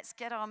 let's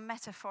get our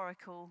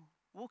metaphorical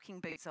walking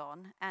boots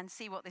on and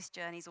see what this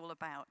journey's all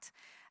about.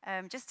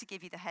 Just to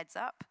give you the heads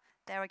up,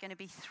 there are going to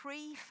be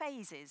 3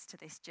 phases to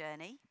this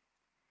journey.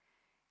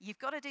 You've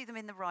got to do them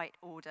in the right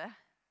order,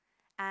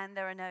 and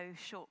there are no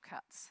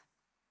shortcuts.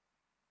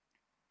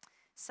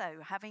 So,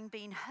 having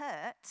been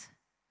hurt,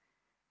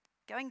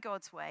 going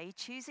God's way,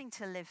 choosing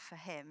to live for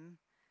him,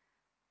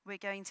 we're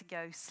going to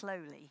go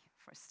slowly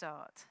for a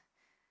start.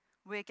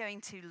 We're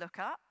going to look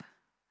up,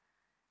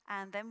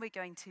 and then we're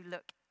going to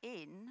look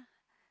in,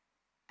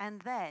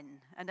 and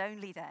then, and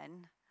only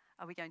then,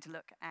 are we going to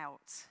look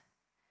out.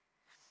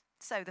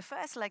 So the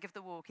first leg of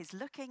the walk is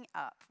looking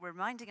up,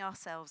 reminding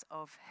ourselves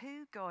of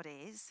who God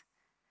is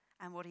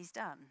and what he's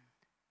done.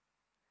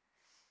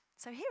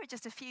 So here are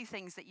just a few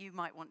things that you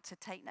might want to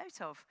take note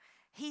of.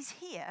 He's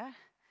here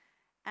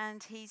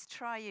and he's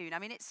triune. I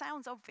mean, it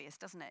sounds obvious,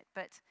 doesn't it?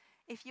 But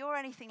if you're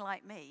anything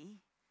like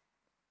me,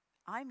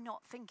 I'm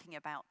not thinking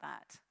about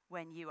that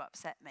when you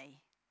upset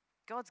me.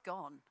 God's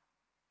gone.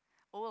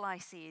 All I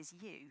see is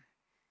you.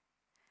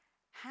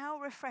 How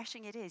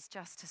refreshing it is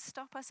just to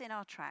stop us in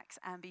our tracks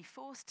and be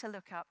forced to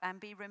look up and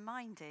be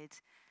reminded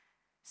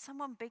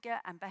someone bigger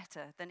and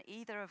better than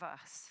either of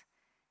us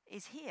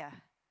is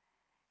here.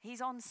 He's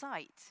on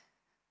site.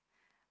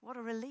 What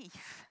a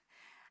relief.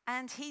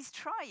 And he's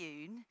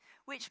triune,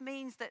 which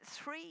means that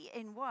 3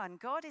 in 1,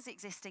 God is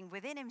existing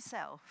within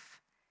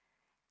himself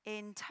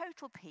in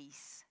total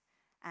peace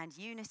and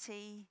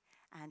unity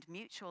and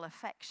mutual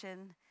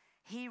affection.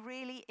 He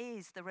really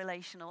is the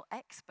relational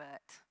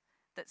expert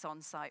that's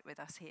on site with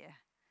us here.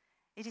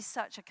 It is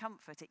such a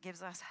comfort. It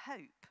gives us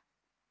hope.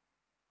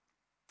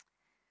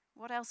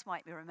 What else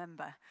might we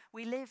remember?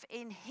 We live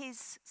in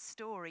his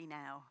story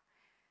now.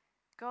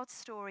 God's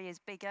story is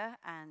bigger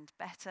and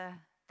better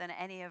than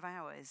any of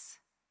ours.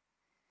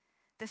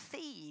 The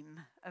theme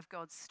of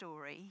God's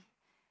story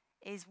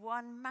is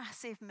one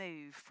massive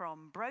move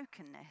from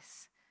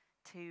brokenness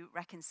to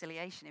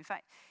reconciliation. In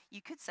fact,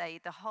 you could say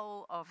the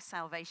whole of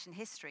salvation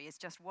history is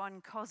just one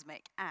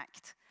cosmic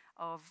act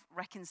of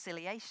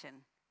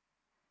reconciliation.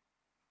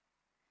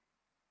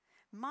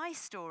 My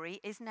story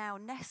is now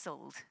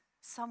nestled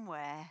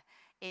somewhere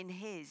in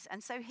his.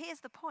 And so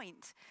here's the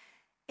point.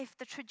 If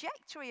the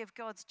trajectory of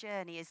God's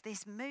journey is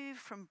this move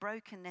from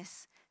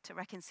brokenness to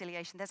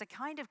reconciliation, there's a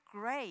kind of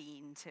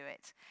grain to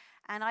it.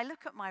 And I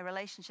look at my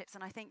relationships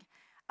and I think,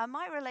 are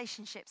my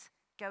relationships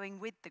going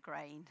with the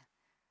grain?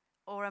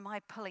 Or am I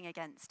pulling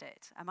against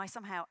it? Am I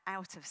somehow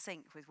out of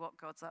sync with what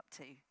God's up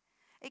to?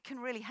 It can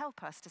really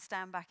help us to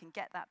stand back and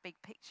get that big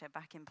picture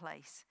back in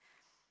place.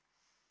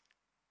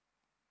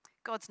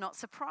 God's not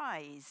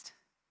surprised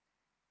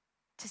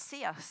to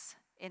see us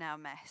in our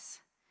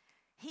mess.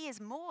 He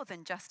is more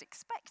than just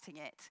expecting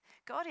it.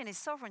 God, in his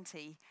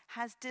sovereignty,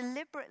 has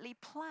deliberately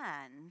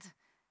planned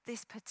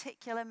this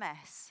particular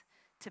mess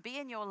to be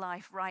in your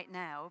life right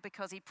now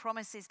because he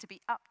promises to be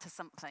up to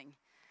something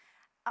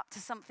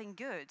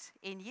good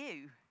in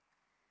you.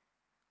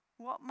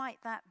 What might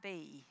that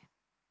be?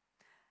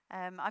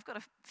 I've got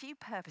a few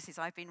purposes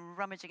I've been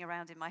rummaging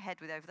around in my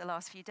head with over the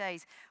last few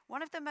days.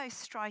 One of the most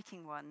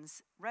striking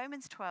ones,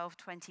 Romans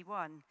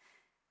 12:21.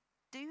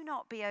 Do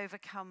not be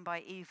overcome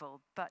by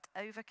evil, but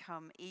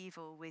overcome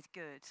evil with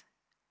good.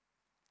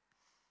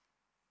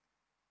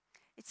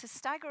 It's a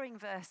staggering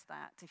verse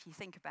that, if you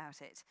think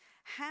about it.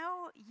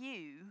 How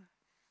you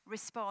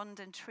respond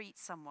and treat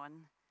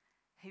someone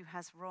who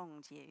has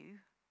wronged you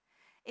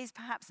is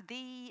perhaps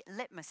the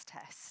litmus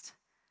test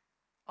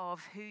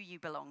of who you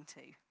belong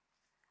to.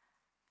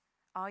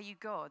 Are you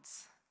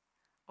God's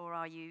or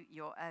are you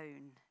your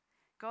own?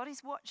 God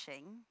is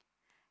watching.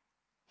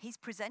 He's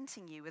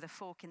presenting you with a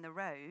fork in the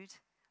road.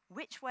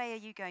 Which way are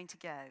you going to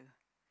go?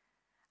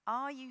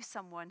 Are you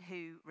someone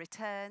who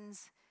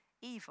returns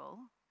evil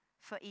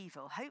for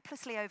evil,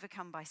 hopelessly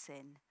overcome by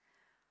sin?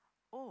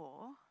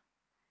 Or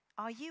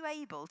are you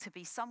able to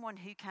be someone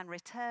who can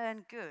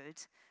return good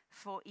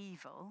for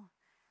evil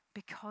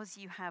because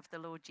you have the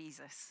Lord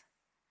Jesus?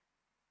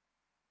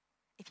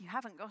 If you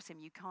haven't got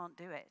him, you can't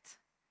do it.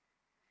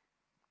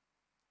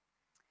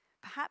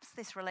 Perhaps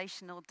this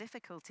relational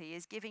difficulty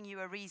is giving you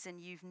a reason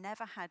you've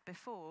never had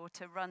before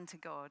to run to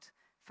God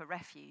for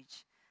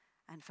refuge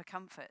and for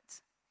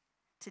comfort,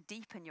 to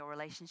deepen your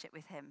relationship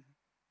with him.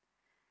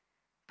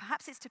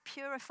 Perhaps it's to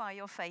purify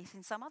your faith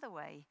in some other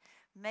way.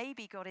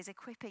 Maybe God is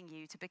equipping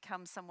you to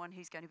become someone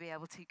who's going to be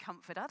able to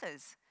comfort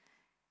others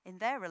in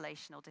their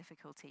relational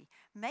difficulty.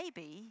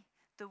 Maybe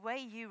the way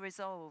you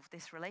resolve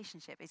this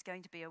relationship is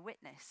going to be a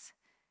witness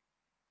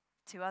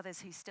to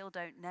others who still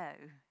don't know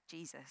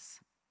Jesus.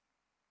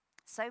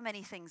 So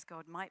many things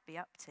God might be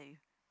up to.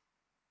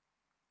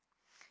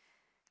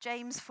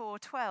 James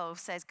 4:12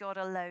 says God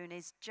alone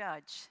is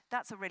judge.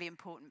 That's a really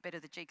important bit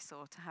of the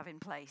jigsaw to have in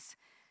place.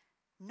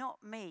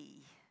 Not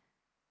me.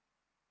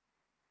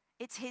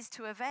 It's his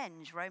to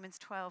avenge, Romans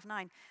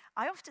 12:9.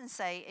 I often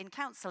say in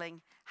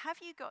counselling, have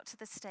you got to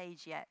the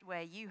stage yet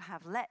where you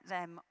have let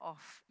them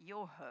off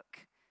your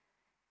hook,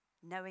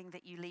 knowing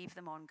that you leave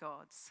them on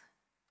God's?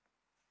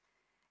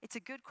 It's a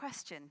good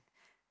question.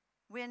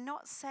 We're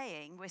not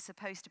saying we're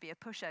supposed to be a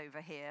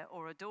pushover here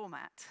or a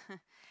doormat.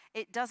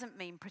 It doesn't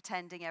mean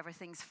pretending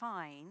everything's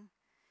fine.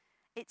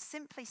 It's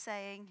simply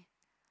saying,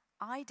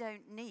 I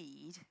don't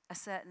need a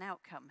certain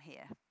outcome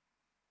here.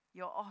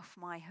 You're off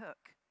my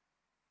hook.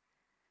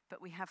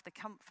 But we have the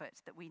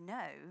comfort that we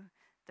know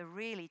the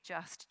really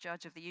just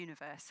judge of the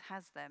universe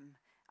has them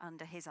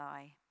under his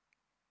eye.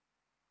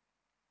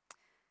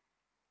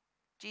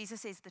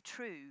 Jesus is the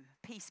true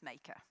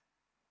peacemaker.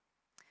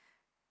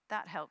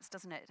 That helps,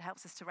 doesn't it? It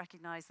helps us to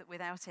recognize that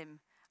without him,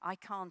 I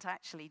can't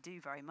actually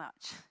do very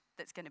much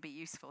that's going to be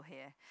useful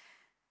here.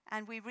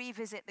 And we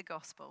revisit the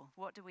gospel.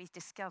 What do we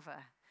discover?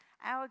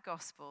 Our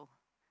gospel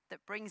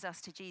that brings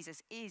us to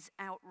Jesus is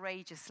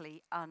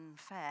outrageously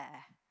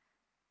unfair.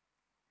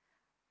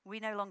 We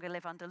no longer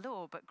live under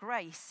law, but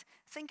grace.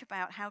 Think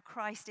about how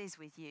Christ is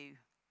with you.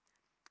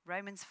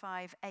 Romans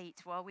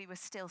 5:8, while we were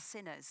still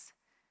sinners,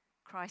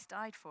 Christ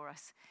died for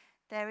us.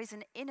 There is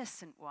an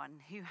innocent one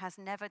who has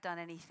never done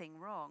anything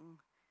wrong,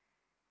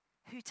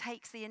 who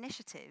takes the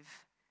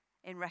initiative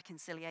in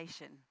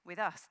reconciliation with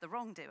us, the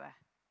wrongdoer.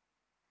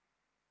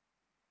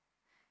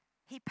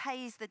 He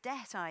pays the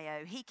debt I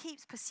owe. He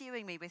keeps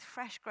pursuing me with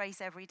fresh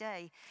grace every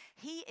day.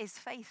 He is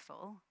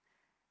faithful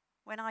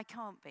when I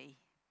can't be.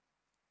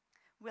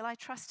 Will I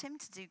trust him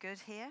to do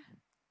good here?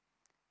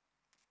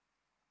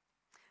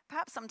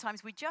 Perhaps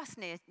sometimes we just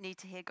need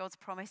to hear God's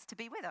promise to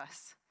be with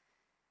us.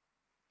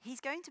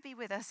 He's going to be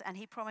with us, and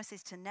he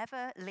promises to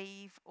never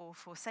leave or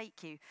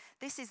forsake you.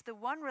 This is the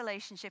one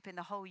relationship in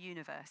the whole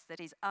universe that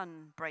is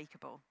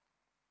unbreakable.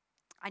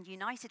 And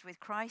united with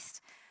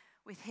Christ,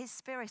 with his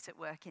Spirit at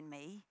work in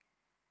me,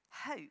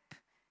 hope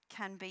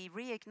can be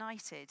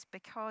reignited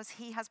because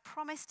he has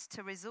promised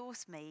to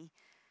resource me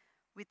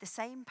with the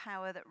same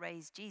power that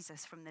raised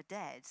Jesus from the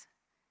dead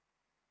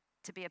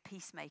to be a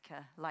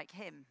peacemaker like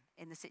him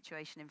in the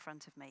situation in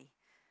front of me.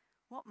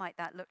 What might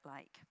that look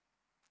like?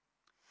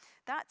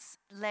 That's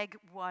leg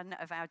one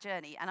of our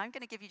journey. And I'm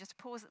going to give you just a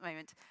pause at the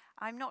moment.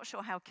 I'm not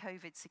sure how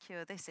COVID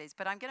secure this is,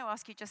 but I'm going to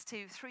ask you just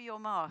to, through your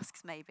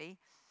masks maybe,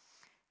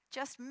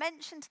 just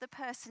mention to the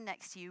person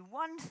next to you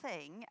one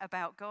thing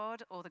about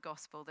God or the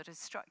gospel that has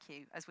struck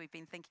you as we've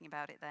been thinking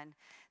about it then,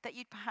 that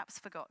you'd perhaps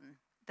forgotten,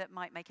 that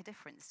might make a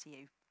difference to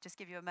you. Just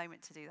give you a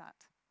moment to do that.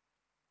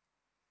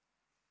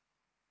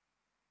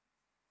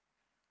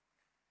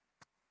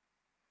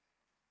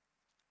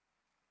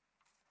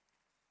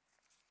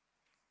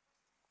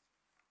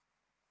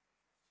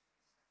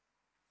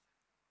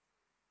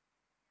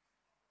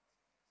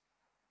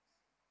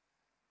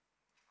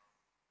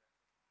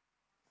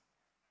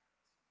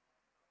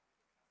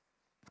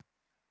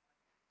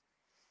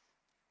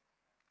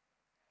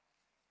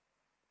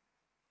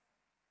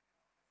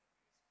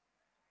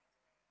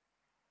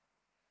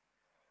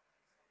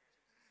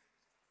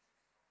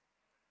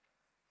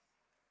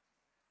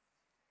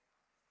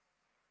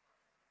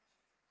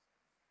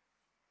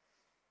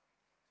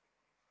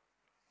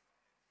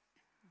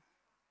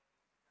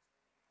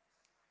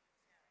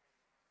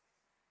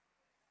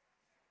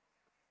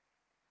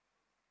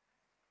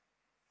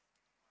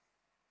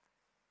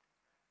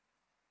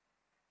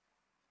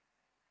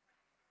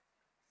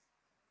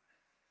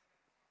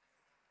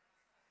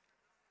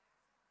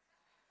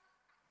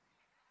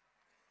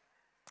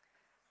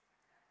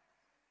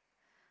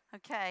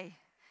 Okay.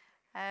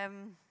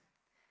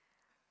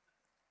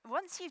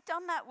 Once you've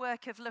done that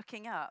work of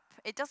looking up,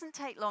 it doesn't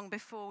take long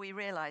before we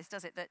realize,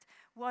 does it, that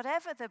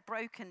whatever the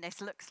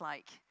brokenness looks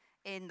like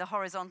in the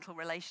horizontal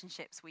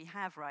relationships we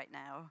have right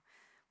now,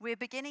 we're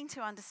beginning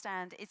to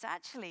understand it's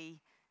actually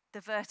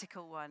the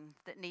vertical one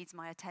that needs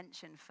my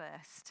attention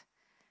first.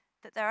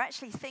 That there are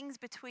actually things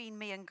between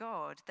me and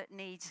God that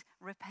need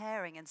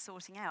repairing and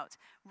sorting out.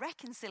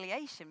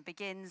 Reconciliation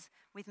begins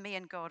with me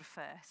and God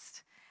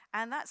first.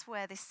 And that's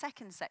where this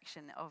second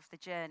section of the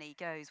journey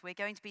goes. We're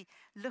going to be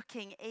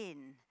looking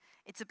in.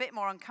 It's a bit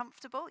more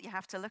uncomfortable. You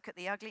have to look at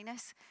the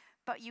ugliness.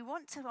 But you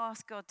want to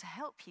ask God to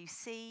help you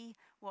see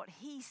what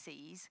he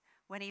sees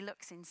when he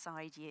looks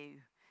inside you.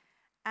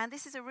 And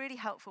this is a really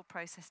helpful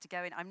process to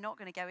go in. I'm not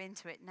going to go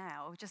into it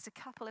now. Just a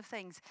couple of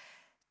things.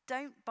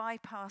 Don't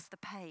bypass the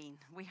pain.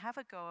 We have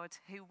a God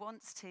who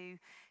wants to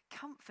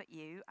comfort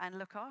you and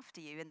look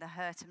after you in the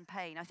hurt and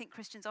pain. I think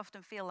Christians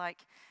often feel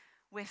like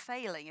we're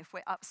failing if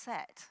we're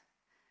upset.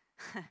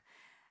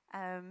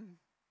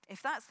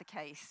 If that's the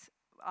case,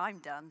 I'm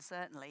done,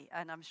 certainly,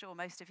 and I'm sure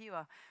most of you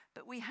are.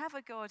 But we have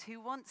a God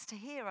who wants to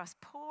hear us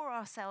pour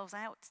ourselves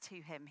out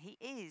to him. He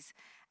is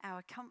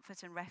our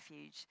comfort and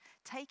refuge.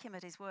 Take him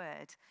at his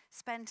word.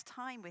 Spend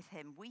time with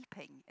him,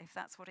 weeping, if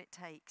that's what it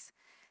takes.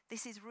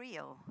 This is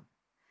real.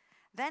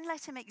 Then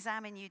let him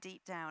examine you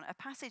deep down. A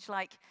passage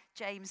like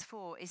James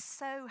 4 is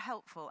so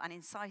helpful and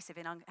incisive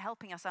in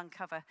helping us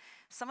uncover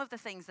some of the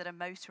things that are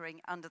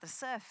motoring under the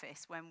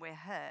surface when we're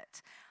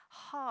hurt.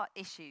 Heart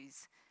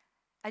issues,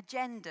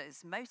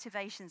 agendas,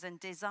 motivations, and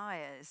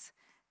desires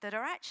that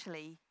are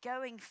actually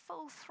going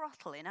full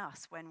throttle in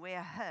us when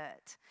we're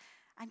hurt.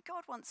 And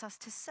God wants us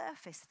to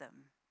surface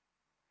them.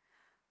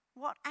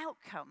 What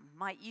outcome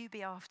might you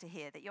be after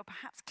here that you're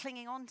perhaps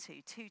clinging on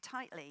to too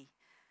tightly?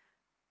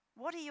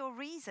 What are your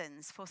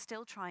reasons for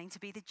still trying to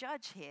be the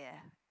judge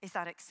here? Is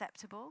that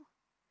acceptable?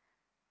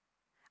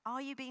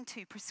 Are you being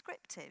too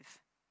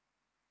prescriptive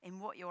in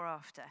what you're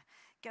after?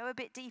 Go a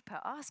bit deeper.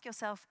 Ask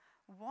yourself,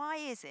 why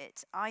is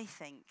it I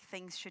think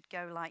things should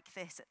go like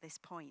this at this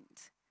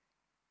point?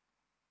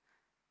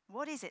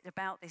 What is it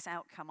about this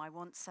outcome I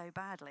want so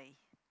badly?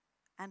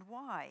 And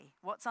why?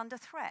 What's under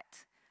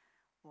threat?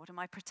 What am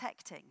I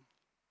protecting?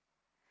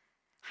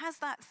 Has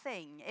that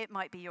thing, it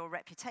might be your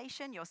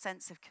reputation, your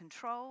sense of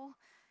control,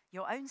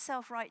 your own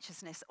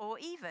self-righteousness, or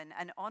even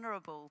an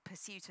honourable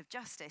pursuit of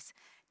justice,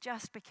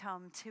 just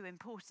become too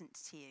important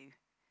to you?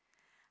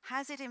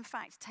 Has it in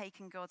fact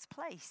taken God's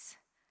place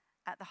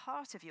at the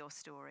heart of your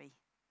story?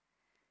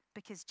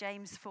 Because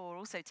James 4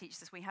 also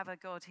teaches us we have a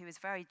God who is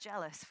very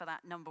jealous for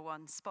that number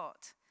one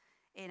spot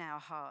in our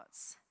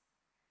hearts.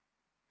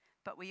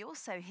 But we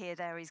also hear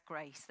there is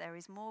grace. There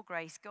is more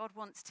grace. God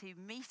wants to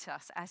meet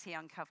us as he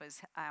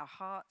uncovers our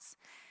hearts.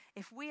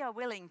 If we are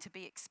willing to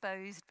be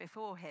exposed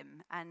before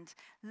him and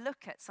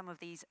look at some of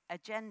these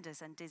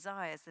agendas and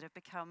desires that have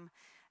become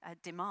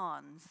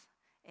demands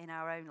in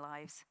our own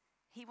lives,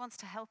 he wants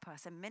to help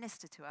us and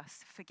minister to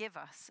us, forgive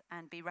us,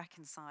 and be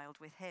reconciled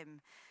with him.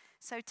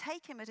 So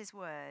take him at his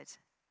word.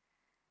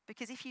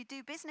 Because if you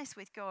do business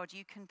with God,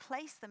 you can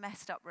place the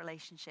messed up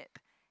relationship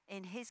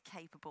in his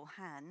capable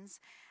hands,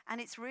 and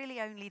it's really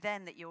only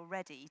then that you're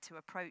ready to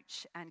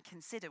approach and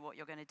consider what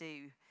you're going to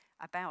do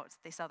about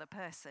this other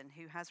person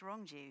who has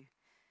wronged you.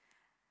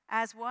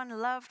 As one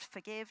loved,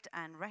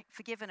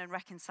 forgiven and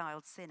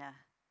reconciled sinner,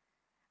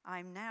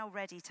 I'm now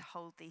ready to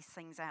hold these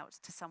things out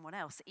to someone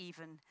else,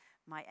 even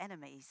my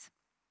enemies.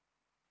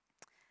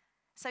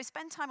 So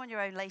spend time on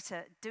your own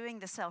later doing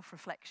the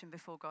self-reflection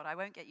before God. I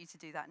won't get you to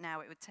do that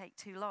now, it would take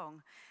too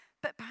long.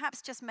 But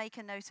perhaps just make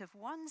a note of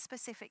one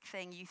specific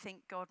thing you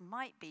think God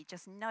might be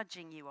just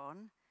nudging you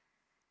on,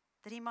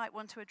 that he might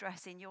want to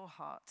address in your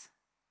heart,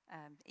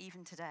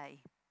 even today.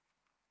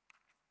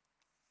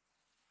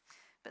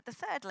 But the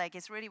third leg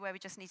is really where we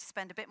just need to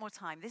spend a bit more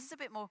time. This is a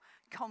bit more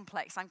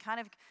complex. I'm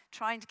kind of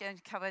trying to go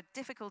and cover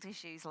difficult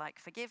issues like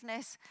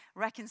forgiveness,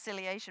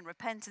 reconciliation,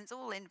 repentance,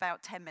 all in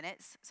about 10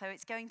 minutes. So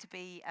it's going to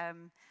be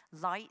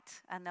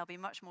light, and there'll be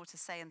much more to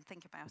say and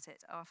think about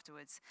it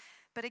afterwards.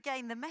 But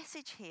again, the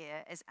message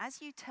here is as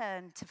you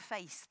turn to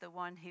face the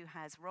one who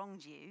has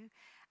wronged you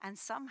and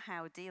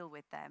somehow deal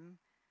with them,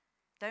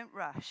 don't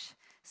rush.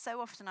 So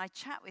often I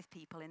chat with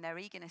people in their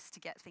eagerness to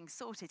get things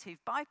sorted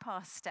who've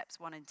bypassed steps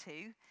 1 and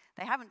 2.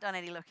 They haven't done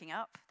any looking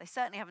up. They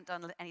certainly haven't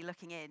done any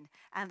looking in.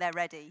 And they're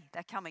ready.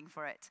 They're coming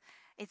for it.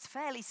 It's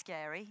fairly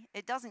scary.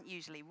 It doesn't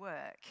usually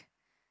work.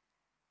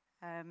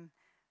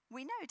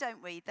 We know,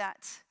 don't we,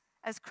 that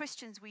as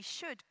Christians we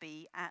should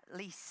be at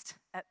least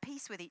at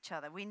peace with each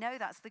other. We know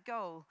that's the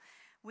goal.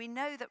 We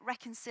know that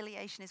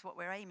reconciliation is what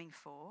we're aiming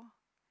for.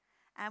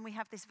 And we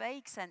have this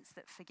vague sense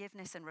that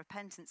forgiveness and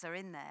repentance are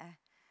in there.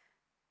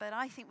 But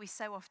I think we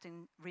so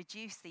often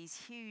reduce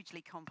these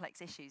hugely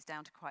complex issues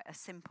down to quite a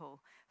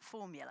simple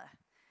formula.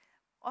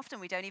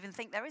 Often we don't even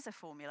think there is a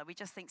formula. We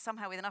just think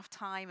somehow with enough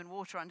time and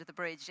water under the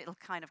bridge, it'll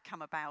kind of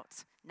come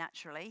about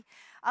naturally.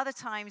 Other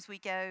times we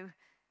go,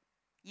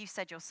 you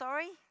said you're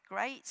sorry,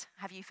 great.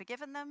 Have you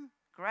forgiven them?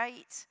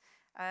 Great.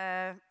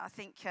 I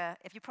think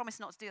if you promise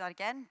not to do that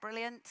again,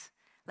 brilliant.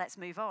 Let's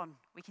move on.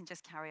 We can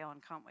just carry on,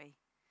 can't we?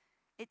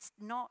 It's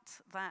not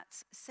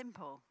that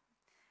simple.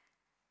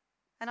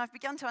 And I've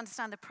begun to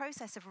understand the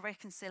process of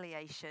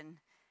reconciliation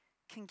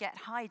can get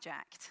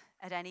hijacked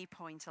at any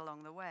point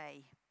along the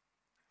way.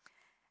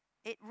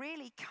 It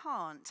really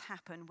can't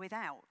happen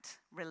without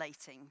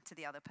relating to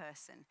the other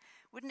person.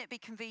 Wouldn't it be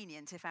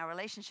convenient if our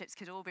relationships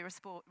could all be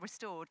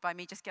restored by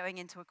me just going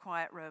into a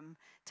quiet room,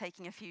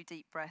 taking a few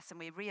deep breaths, and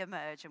we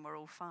re-emerge and we're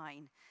all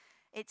fine?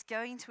 It's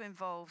going to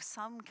involve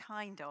some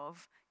kind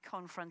of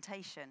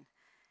confrontation.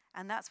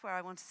 And that's where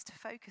I want us to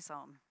focus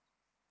on.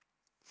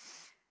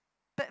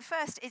 But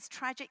first, it's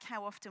tragic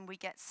how often we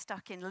get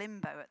stuck in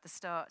limbo at the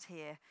start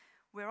here.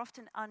 We're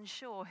often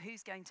unsure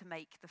who's going to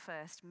make the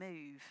first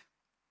move.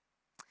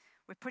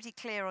 We're pretty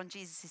clear on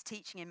Jesus'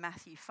 teaching in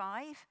Matthew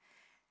 5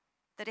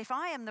 that if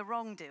I am the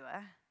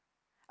wrongdoer,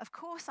 of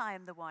course I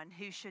am the one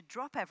who should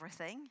drop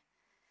everything,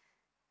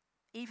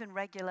 even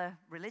regular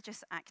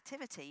religious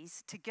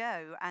activities, to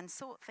go and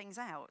sort things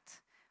out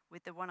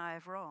with the one I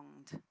have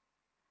wronged.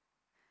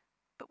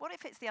 But what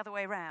if it's the other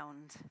way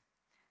around?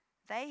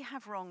 They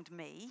have wronged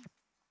me.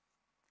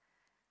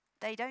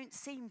 They don't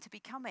seem to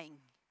be coming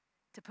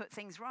to put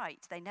things right.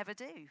 They never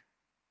do.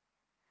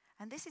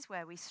 And this is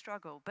where we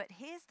struggle. But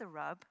here's the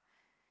rub.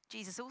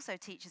 Jesus also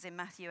teaches in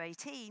Matthew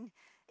 18,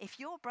 if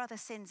your brother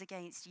sins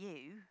against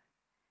you,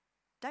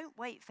 don't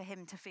wait for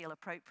him to feel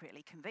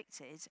appropriately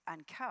convicted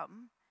and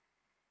come.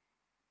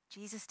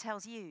 Jesus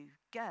tells you,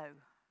 go.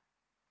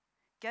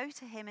 Go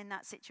to him in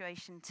that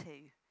situation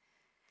too.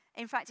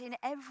 In fact, in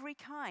every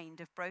kind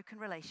of broken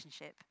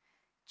relationship,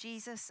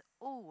 Jesus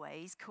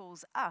always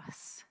calls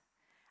us,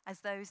 as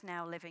those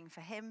now living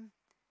for him,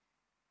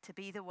 to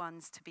be the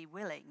ones to be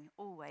willing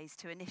always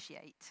to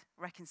initiate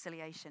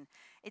reconciliation.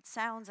 It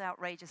sounds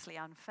outrageously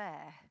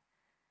unfair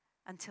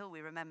until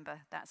we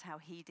remember that's how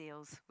he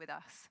deals with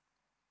us.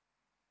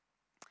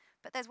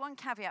 But there's one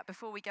caveat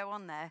before we go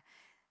on there.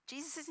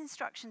 Jesus'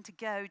 instruction to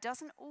go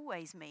doesn't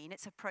always mean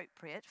it's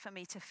appropriate for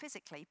me to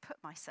physically put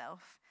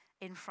myself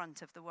in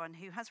front of the one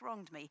who has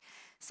wronged me.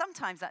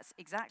 Sometimes that's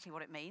exactly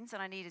what it means,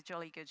 and I need a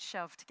jolly good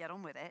shove to get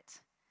on with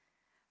it.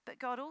 But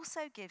God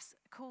also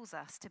calls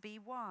us to be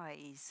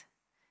wise.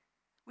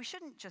 We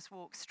shouldn't just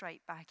walk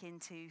straight back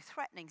into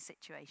threatening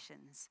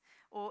situations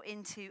or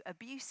into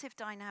abusive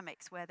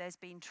dynamics where there's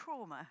been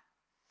trauma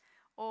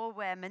or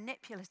where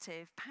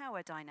manipulative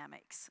power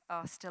dynamics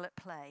are still at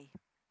play.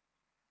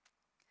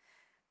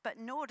 But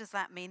nor does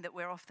that mean that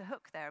we're off the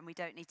hook there and we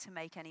don't need to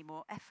make any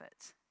more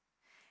effort.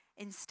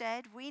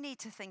 Instead, we need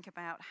to think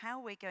about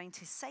how we're going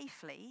to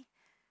safely,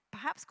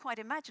 perhaps quite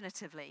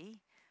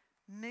imaginatively,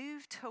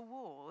 move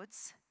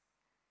towards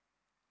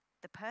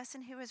the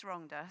person who has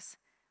wronged us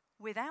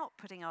without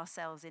putting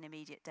ourselves in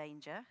immediate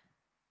danger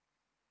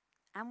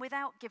and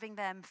without giving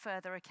them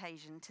further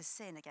occasion to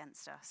sin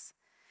against us.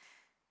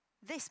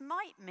 This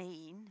might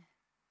mean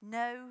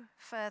no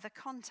further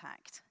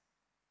contact.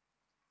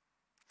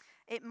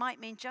 It might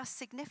mean just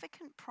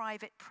significant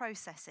private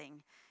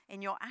processing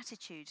in your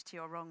attitude to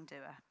your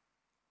wrongdoer.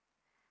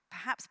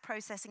 Perhaps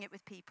processing it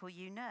with people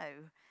you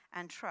know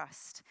and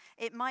trust.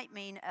 It might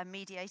mean a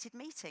mediated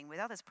meeting with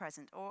others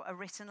present or a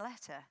written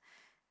letter.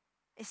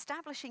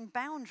 Establishing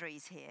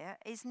boundaries here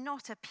is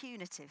not a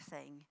punitive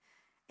thing.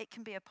 It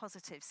can be a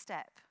positive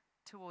step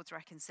towards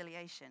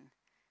reconciliation.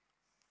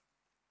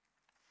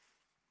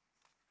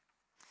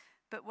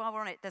 But while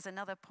we're on it, there's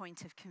another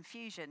point of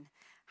confusion.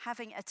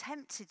 Having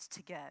attempted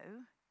to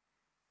go,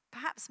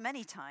 perhaps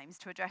many times,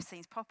 to address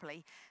things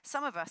properly,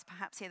 some of us,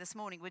 perhaps here this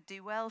morning, would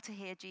do well to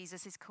hear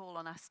Jesus' call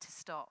on us to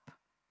stop.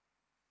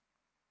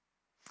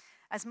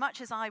 As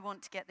much as I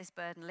want to get this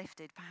burden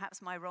lifted,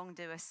 perhaps my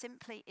wrongdoer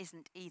simply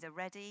isn't either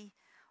ready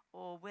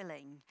or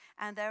willing.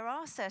 And there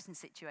are certain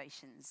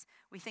situations.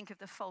 We think of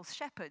the false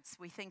shepherds.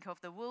 We think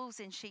of the wolves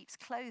in sheep's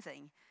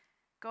clothing.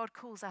 God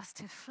calls us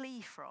to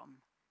flee from.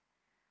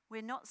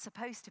 We're not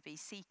supposed to be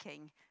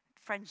seeking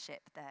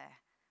friendship there.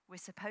 We're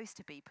supposed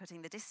to be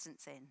putting the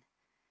distance in.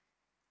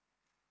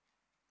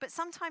 But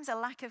sometimes a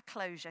lack of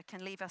closure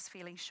can leave us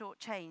feeling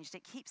shortchanged.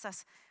 It keeps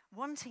us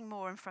wanting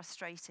more and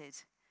frustrated.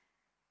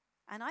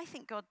 And I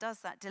think God does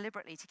that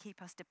deliberately to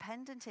keep us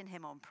dependent in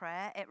him on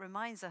prayer. It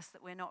reminds us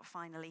that we're not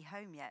finally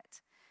home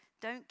yet.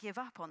 Don't give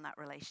up on that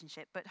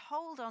relationship, but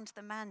hold on to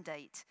the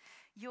mandate.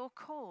 Your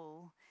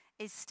call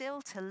is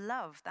still to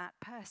love that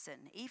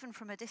person, even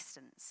from a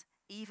distance,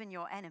 even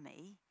your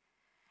enemy.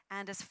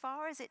 And as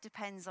far as it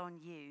depends on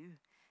you,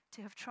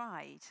 to have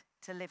tried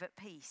to live at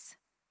peace.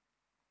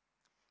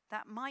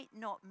 That might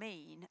not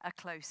mean a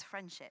close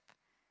friendship.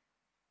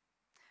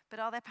 But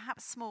are there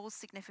perhaps small,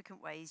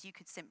 significant ways you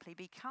could simply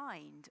be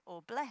kind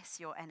or bless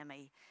your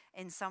enemy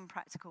in some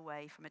practical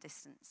way from a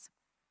distance?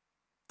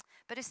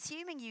 But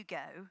assuming you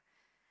go,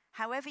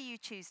 however you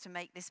choose to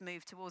make this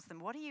move towards them,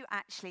 what are you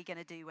actually going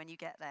to do when you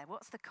get there?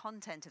 What's the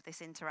content of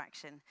this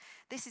interaction?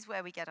 This is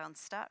where we get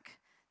unstuck.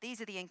 These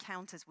are the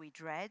encounters we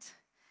dread.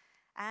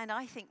 And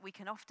I think we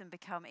can often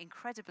become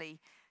incredibly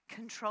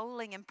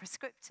controlling and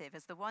prescriptive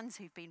as the ones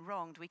who've been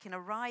wronged. We can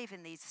arrive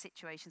in these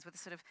situations with a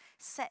sort of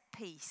set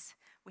piece.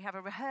 We have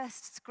a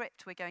rehearsed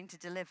script we're going to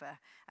deliver,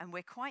 and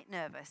we're quite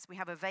nervous. We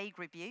have a vague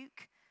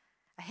rebuke,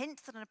 a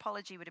hint that an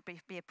apology would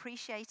be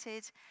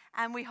appreciated,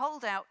 and we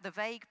hold out the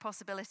vague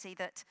possibility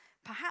that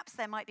perhaps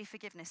there might be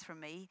forgiveness from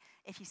me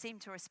if you seem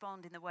to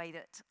respond in the way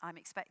that I'm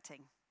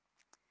expecting.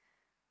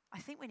 I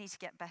think we need to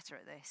get better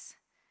at this.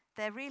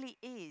 There really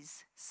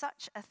is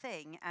such a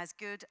thing as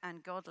good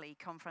and godly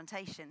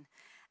confrontation,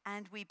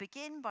 and we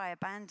begin by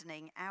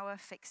abandoning our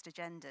fixed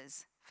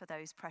agendas for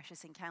those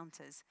precious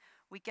encounters.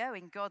 We go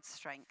in God's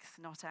strength,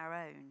 not our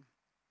own.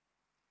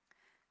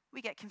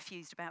 We get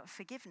confused about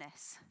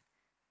forgiveness.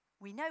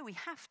 We know we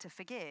have to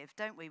forgive,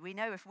 don't we? We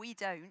know if we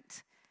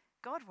don't,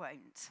 God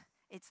won't.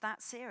 It's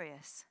that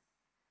serious.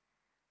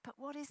 But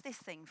what is this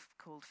thing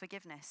called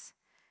forgiveness?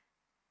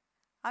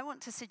 I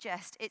want to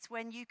suggest it's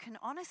when you can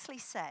honestly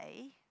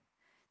say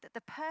that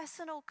the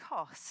personal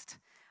cost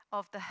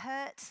of the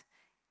hurt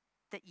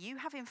that you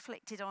have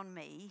inflicted on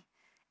me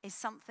is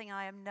something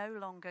I am no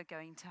longer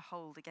going to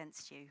hold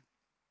against you.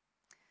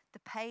 The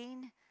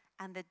pain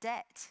and the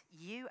debt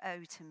you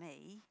owe to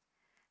me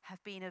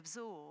have been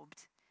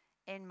absorbed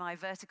in my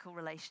vertical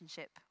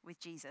relationship with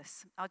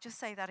Jesus. I'll just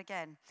say that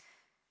again.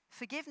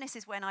 Forgiveness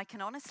is when I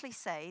can honestly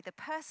say the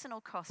personal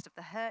cost of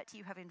the hurt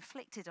you have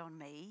inflicted on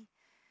me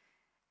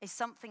is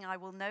something I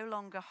will no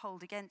longer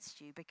hold against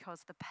you,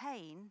 because the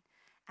pain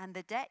and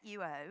the debt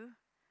you owe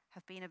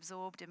have been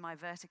absorbed in my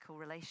vertical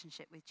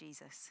relationship with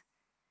Jesus.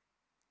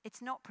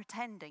 It's not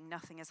pretending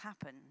nothing has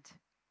happened.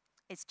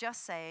 It's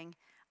just saying,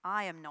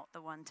 I am not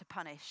the one to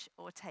punish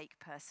or take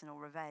personal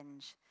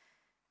revenge.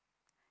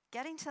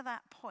 Getting to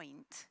that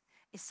point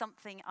is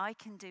something I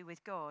can do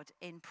with God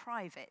in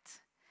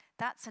private.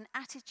 That's an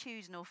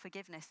attitudinal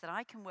forgiveness that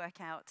I can work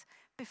out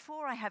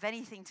before I have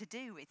anything to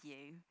do with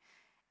you.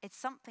 It's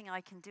something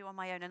I can do on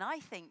my own. And I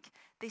think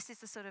this is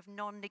the sort of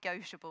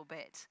non-negotiable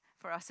bit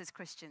for us as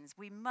Christians.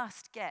 We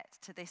must get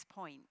to this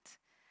point.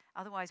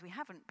 Otherwise, we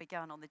haven't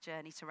begun on the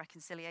journey to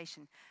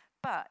reconciliation.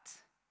 But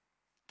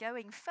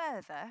going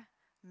further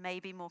may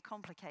be more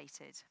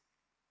complicated.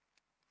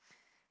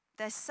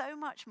 There's so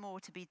much more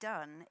to be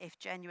done if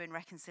genuine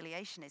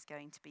reconciliation is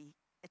going to be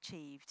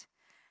achieved.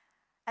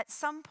 At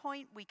some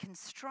point, we can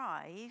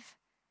strive,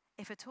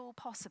 if at all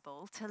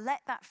possible, to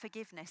let that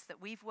forgiveness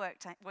that we've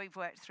worked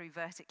through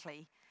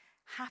vertically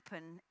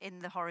happen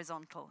in the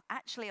horizontal,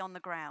 actually on the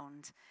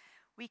ground.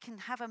 We can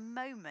have a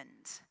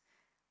moment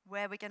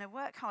where we're going to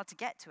work hard to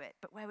get to it,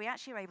 but where we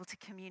actually are able to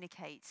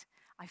communicate,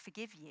 I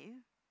forgive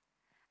you,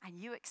 and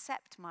you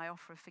accept my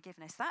offer of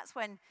forgiveness. That's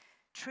when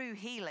true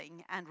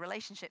healing and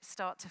relationships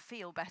start to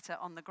feel better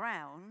on the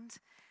ground.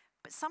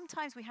 But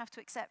sometimes we have to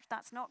accept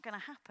that's not going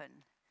to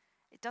happen.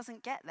 It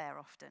doesn't get there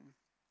often.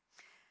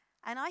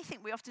 And I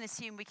think we often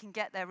assume we can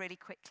get there really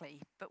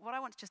quickly. But what I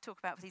want to just talk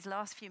about for these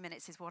last few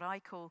minutes is what I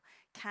call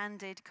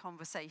candid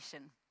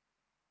conversation.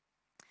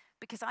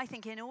 Because I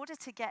think in order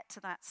to get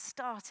to that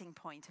starting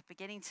point of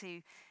beginning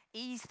to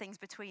ease things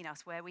between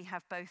us, where we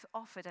have both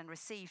offered and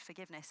received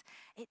forgiveness,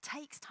 it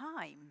takes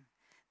time.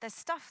 There's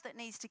stuff that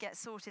needs to get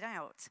sorted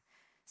out.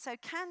 So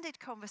candid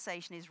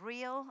conversation is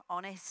real,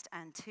 honest,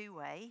 and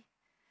two-way.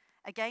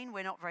 Again,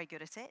 we're not very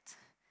good at it.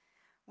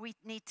 We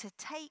need to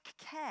take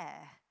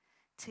care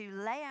to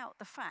lay out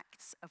the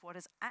facts of what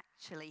has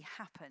actually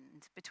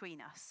happened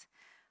between us.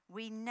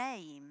 We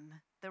name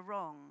the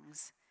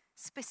wrongs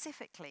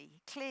specifically,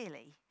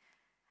 clearly,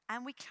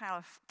 and we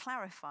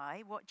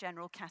clarify what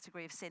general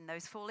category of sin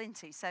those fall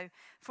into. So,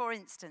 for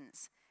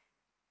instance,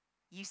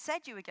 you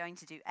said you were going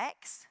to do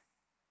X,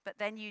 but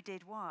then you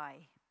did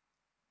Y.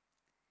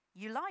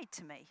 You lied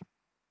to me.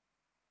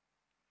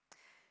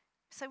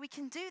 So we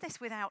can do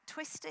this without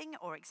twisting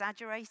or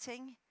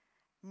exaggerating,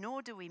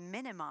 nor do we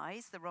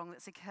minimize the wrong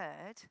that's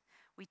occurred.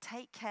 We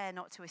take care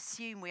not to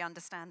assume we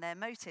understand their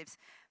motives,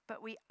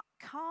 but we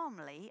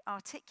calmly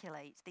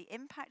articulate the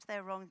impact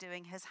their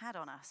wrongdoing has had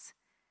on us.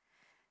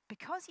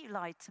 Because you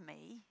lied to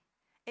me,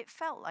 it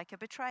felt like a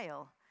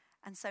betrayal,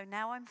 and so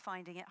now I'm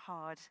finding it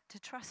hard to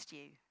trust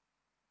you.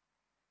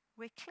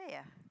 We're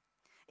clear.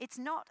 It's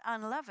not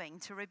unloving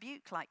to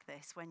rebuke like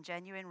this when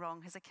genuine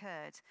wrong has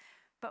occurred,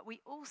 but we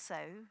also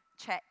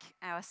check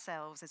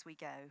ourselves as we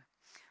go.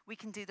 We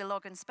can do the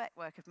log and spec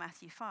work of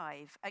Matthew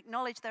 5,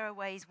 acknowledge there are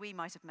ways we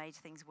might have made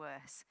things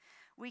worse.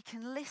 We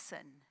can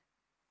listen.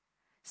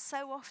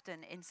 So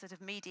often in sort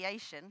of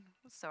mediation,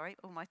 sorry,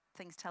 all my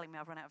things telling me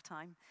I've run out of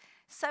time.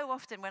 So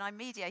often when I'm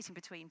mediating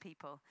between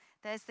people,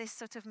 there's this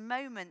sort of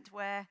moment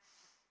where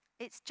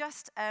it's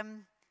just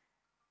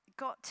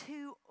got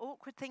two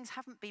awkward things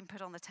haven't been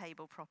put on the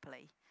table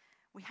properly.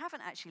 We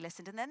haven't actually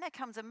listened. And then there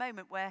comes a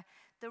moment where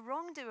the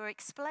wrongdoer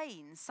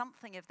explains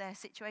something of their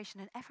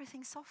situation and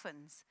everything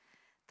softens.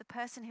 The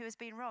person who has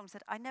been wronged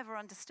said, I never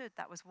understood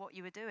that was what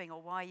you were doing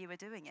or why you were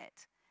doing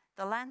it.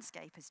 The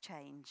landscape has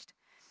changed.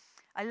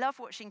 I love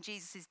watching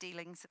Jesus'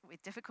 dealings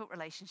with difficult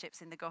relationships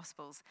in the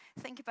Gospels.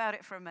 Think about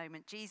it for a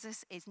moment.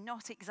 Jesus is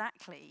not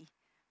exactly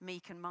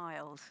meek and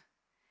mild.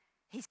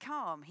 He's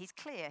calm, he's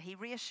clear, he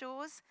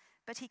reassures,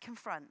 but he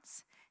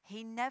confronts.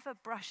 He never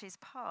brushes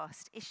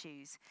past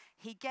issues.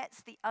 He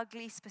gets the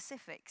ugly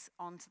specifics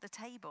onto the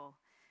table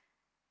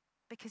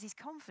because he's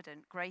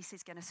confident grace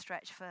is going to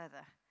stretch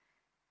further.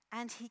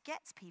 And he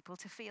gets people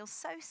to feel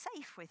so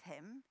safe with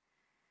him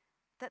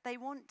that they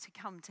want to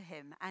come to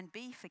him and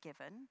be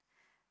forgiven.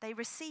 They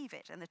receive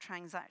it and the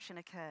transaction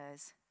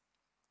occurs.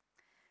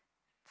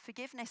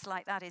 Forgiveness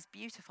like that is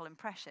beautiful and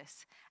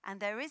precious, and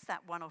there is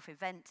that one-off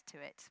event to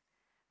it,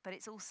 but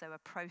it's also a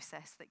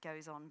process that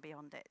goes on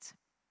beyond it.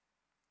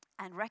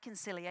 And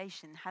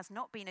reconciliation has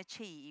not been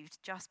achieved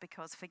just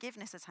because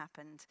forgiveness has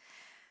happened.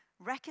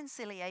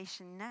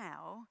 Reconciliation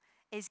now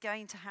is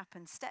going to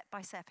happen step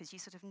by step as you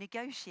sort of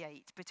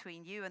negotiate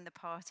between you and the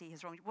party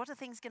who's wronged. What are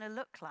things going to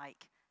look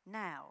like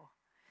now?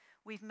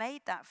 We've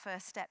made that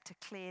first step to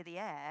clear the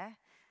air,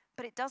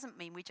 but it doesn't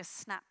mean we just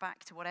snap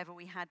back to whatever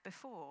we had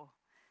before.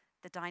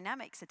 The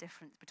dynamics are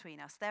different between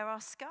us. There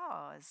are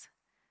scars.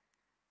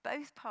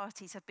 Both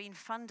parties have been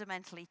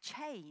fundamentally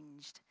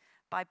changed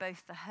by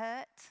both the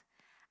hurt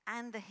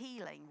and the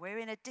healing. We're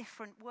in a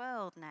different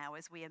world now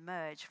as we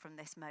emerge from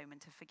this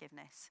moment of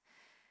forgiveness.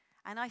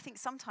 And I think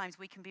sometimes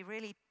we can be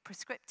really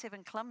prescriptive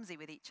and clumsy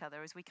with each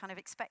other as we kind of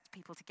expect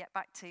people to get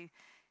back to,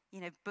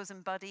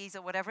 bosom buddies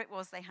or whatever it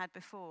was they had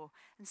before.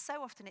 And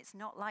so often it's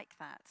not like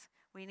that.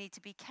 We need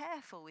to be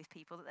careful with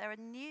people that there are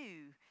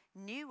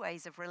new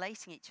ways of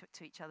relating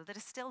to each other that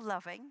are still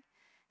loving,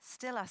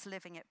 still us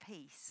living at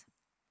peace.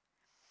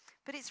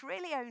 But it's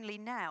really only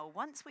now,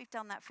 once we've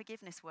done that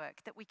forgiveness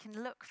work, that we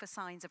can look for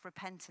signs of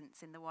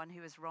repentance in the one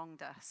who has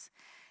wronged us.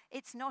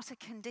 It's not a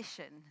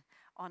condition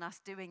on us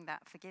doing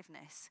that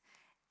forgiveness.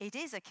 It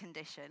is a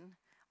condition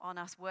on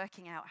us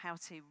working out how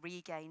to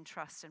regain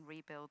trust and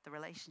rebuild the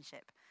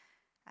relationship.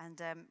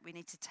 And we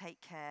need to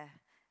take care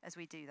as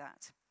we do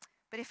that.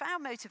 But if our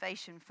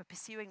motivation for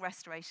pursuing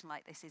restoration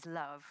like this is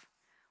love,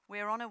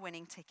 we're on a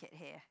winning ticket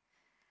here.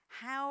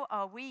 How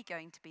are we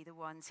going to be the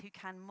ones who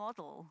can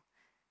model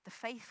the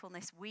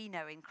faithfulness we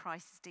know in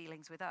Christ's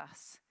dealings with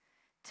us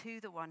to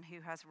the one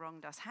who has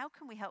wronged us? How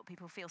can we help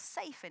people feel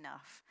safe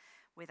enough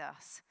with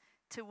us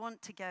to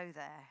want to go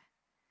there?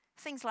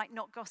 Things like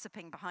not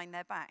gossiping behind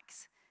their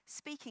backs,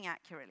 speaking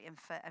accurately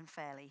and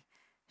fairly,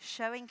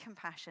 showing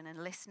compassion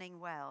and listening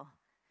well.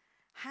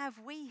 Have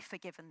we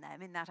forgiven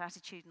them in that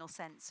attitudinal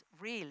sense,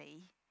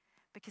 really?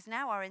 Because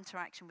now our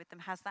interaction with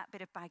them has that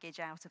bit of baggage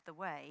out of the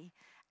way,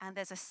 and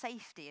there's a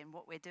safety in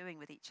what we're doing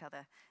with each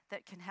other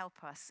that can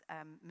help us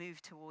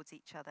move towards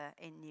each other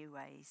in new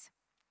ways.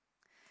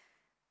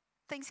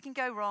 Things can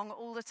go wrong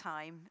all the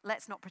time.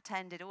 Let's not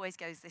pretend it always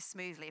goes this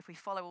smoothly. If we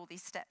follow all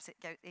these steps,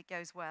 it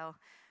goes well.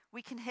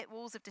 We can hit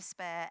walls of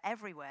despair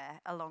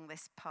everywhere along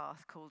this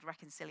path called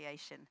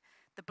reconciliation.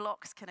 The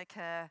blocks can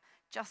occur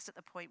just at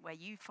the point where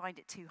you find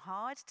it too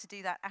hard to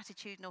do that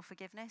attitudinal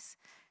forgiveness.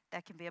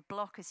 There can be a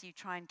block as you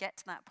try and get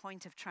to that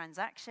point of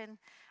transaction,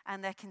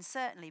 and there can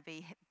certainly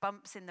be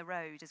bumps in the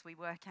road as we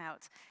work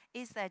out,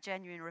 is there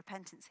genuine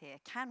repentance here?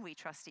 Can we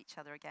trust each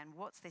other again?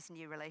 What's this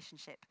new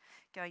relationship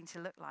going to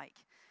look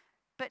like?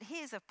 But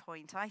here's a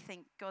point. I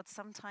think God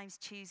sometimes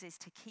chooses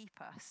to keep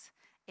us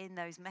in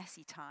those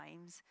messy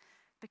times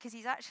because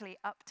he's actually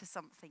up to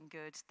something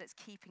good that's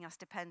keeping us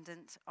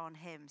dependent on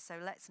him. So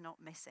let's not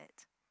miss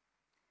it.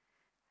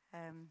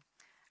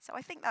 So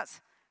I think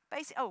that's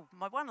basically,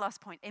 my one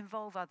last point,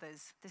 involve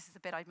others. This is the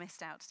bit I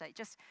missed out today.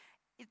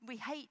 We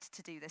hate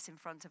to do this in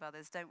front of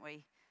others, don't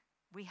we?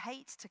 We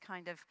hate to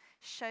kind of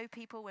show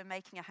people we're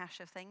making a hash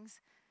of things.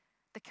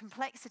 The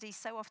complexity,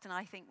 so often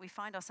I think we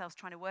find ourselves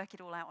trying to work it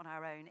all out on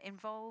our own.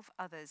 Involve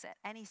others at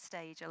any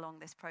stage along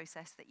this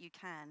process that you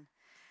can.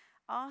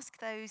 Ask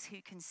those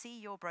who can see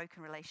your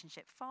broken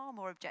relationship far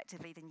more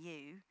objectively than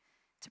you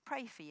to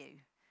pray for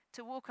you,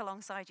 to walk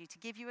alongside you, to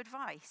give you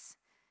advice,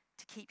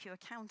 to keep you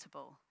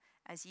accountable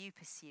as you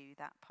pursue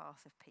that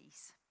path of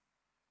peace.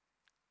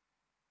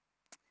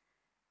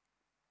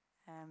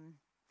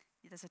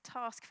 There's a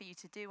task for you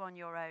to do on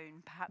your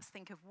own. Perhaps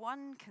think of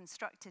one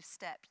constructive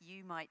step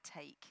you might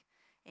take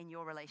in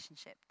your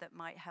relationship that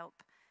might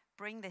help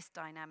bring this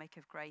dynamic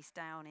of grace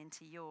down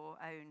into your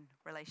own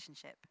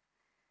relationship.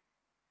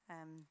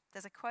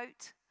 There's a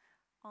quote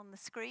on the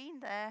screen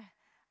there,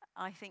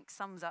 I think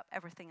sums up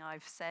everything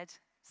I've said.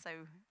 So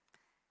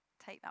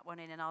take that one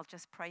in and I'll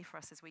just pray for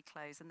us as we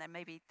close. And then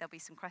maybe there'll be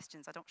some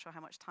questions. I'm not sure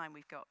how much time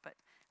we've got, but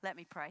let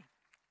me pray.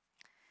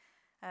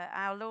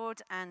 Our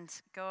Lord and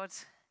God,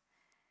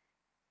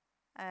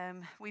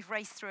 we've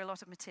raced through a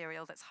lot of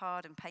material that's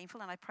hard and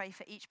painful, and I pray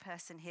for each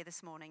person here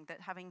this morning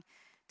that having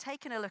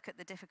taken a look at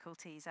the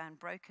difficulties and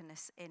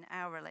brokenness in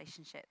our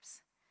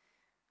relationships,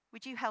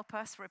 would you help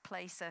us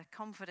replace a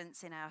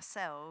confidence in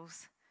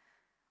ourselves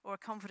or a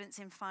confidence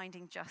in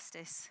finding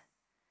justice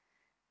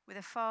with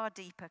a far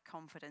deeper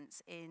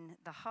confidence in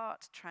the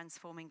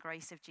heart-transforming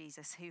grace of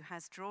Jesus who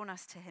has drawn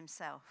us to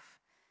himself.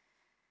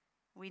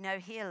 We know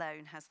he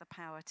alone has the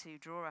power to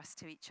draw us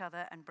to each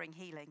other and bring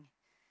healing.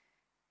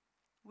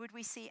 Would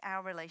we see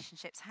our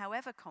relationships,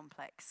 however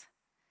complex,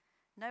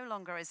 no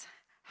longer as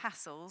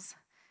hassles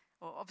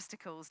or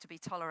obstacles to be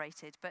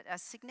tolerated, but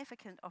as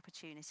significant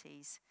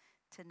opportunities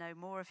to know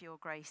more of your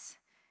grace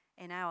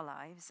in our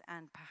lives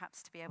and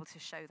perhaps to be able to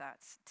show that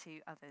to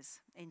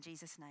others. In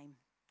Jesus' name,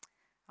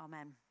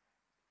 amen.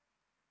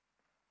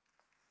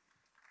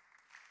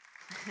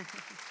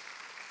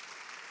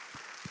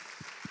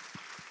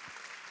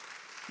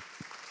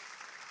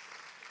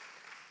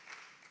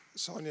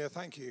 Sonia,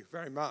 thank you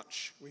very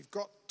much. We've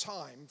got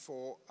time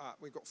for,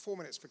 we've got 4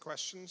 minutes for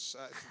questions,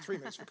 3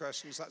 minutes for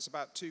questions. That's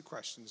about 2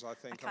 questions, I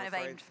think. I kind of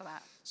aimed for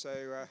that.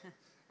 So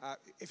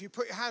if you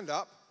put your hand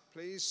up,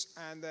 please,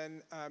 and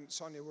then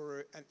Sonia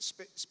will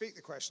speak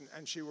the question,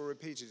 and she will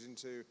repeat it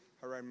into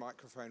her own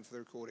microphone for the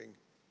recording.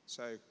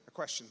 So, a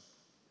question.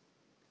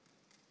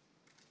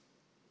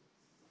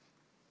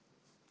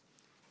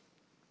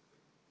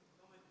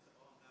 Comment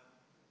on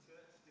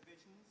church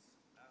divisions,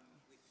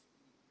 which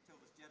you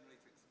told us generally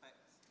to expect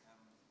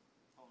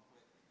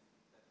conflict,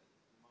 and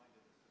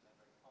reminded us that they're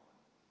very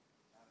common.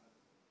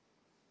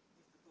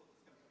 Just a thought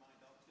that's come to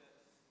mind, are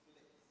church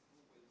splits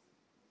always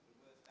the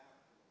worst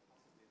outcome?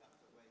 Possibly that's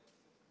a way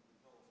to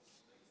resolve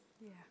things.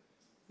 Yeah,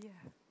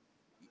 yeah.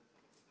 And there's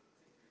sort of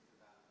secret to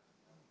that.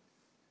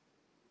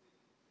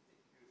 Is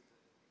it good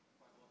to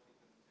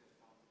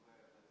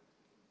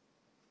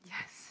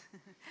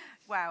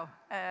wow.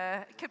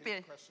 It could be.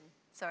 Question.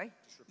 Sorry?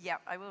 Yeah,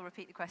 I will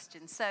repeat the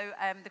question. So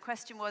the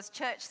question was,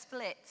 church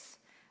splits,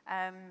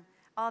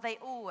 are they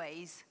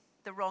always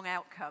the wrong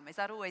outcome? Is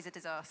that always a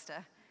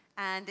disaster?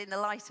 And in the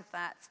light of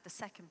that, the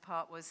second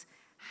part was,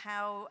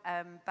 how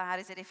bad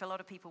is it if a lot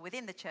of people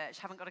within the church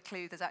haven't got a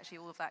clue there's actually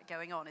all of that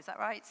going on? Is that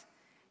right?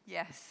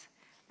 Yes.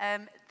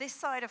 This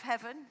side of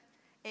heaven,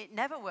 it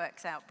never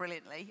works out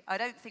brilliantly. I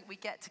don't think we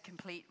get to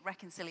complete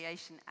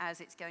reconciliation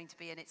as it's going to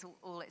be in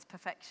all its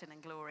perfection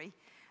and glory.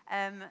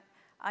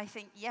 I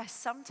think, yes,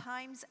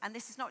 sometimes, and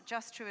this is not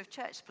just true of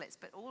church splits,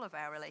 but all of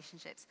our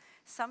relationships,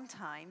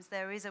 sometimes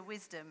there is a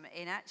wisdom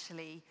in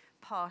actually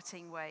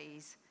parting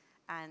ways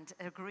and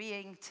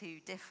agreeing to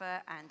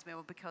differ, and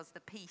because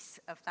the peace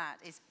of that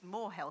is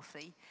more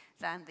healthy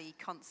than the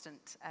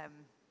constant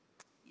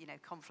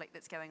conflict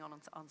that's going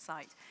on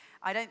site.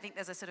 I don't think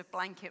there's a sort of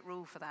blanket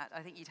rule for that.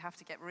 I think you'd have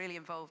to get really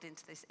involved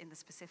into this in the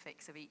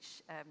specifics of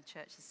each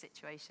church's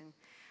situation.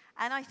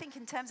 And I think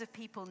in terms of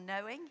people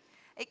knowing,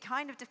 it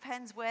kind of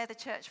depends where the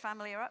church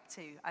family are up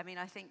to. I mean,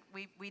 I think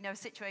we know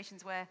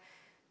situations where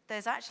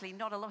there's actually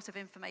not a lot of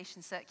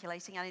information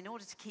circulating, and in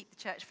order to keep the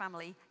church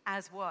family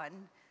as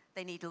one,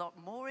 they need a lot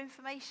more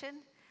information.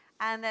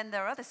 And then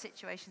there are other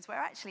situations where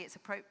actually it's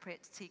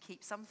appropriate to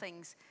keep some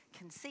things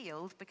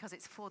concealed because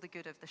it's for the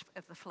good of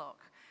the flock.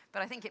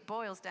 But I think it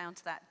boils down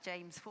to that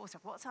James 4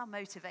 stuff. What's our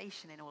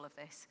motivation in all of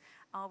this?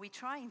 Are we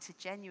trying to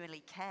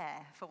genuinely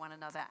care for one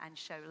another and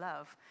show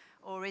love?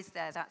 Or is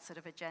there that sort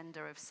of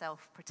agenda of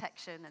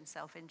self-protection and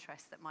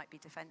self-interest that might be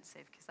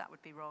defensive? Because that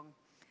would be wrong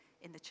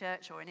in the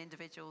church or in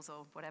individuals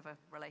or whatever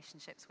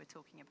relationships we're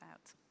talking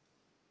about.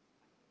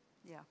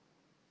 Yeah.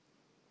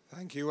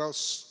 Thank you. Well,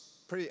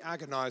 pretty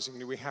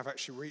agonizingly, we have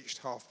actually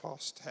reached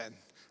 10:30,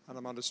 and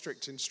I'm under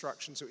strict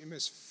instructions that we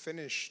must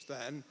finish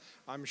then.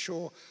 I'm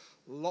sure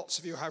lots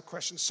of you have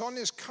questions.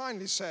 Sonia's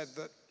kindly said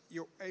that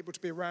you're able to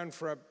be around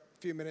for a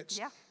few minutes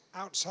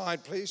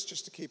outside, please,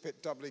 just to keep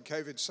it doubly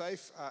COVID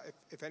safe.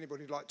 If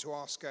anybody would like to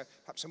ask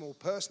perhaps a more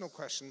personal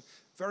question,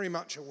 very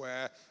much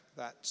aware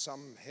that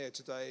some here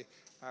today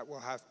will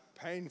have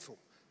painful,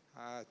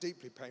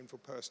 deeply painful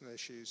personal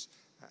issues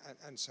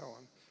and so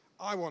on.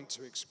 I want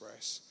to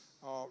express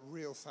our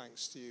real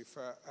thanks to you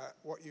for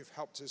what you've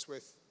helped us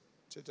with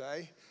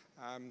today.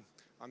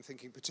 I'm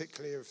thinking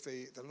particularly of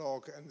the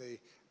log and the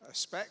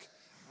spec,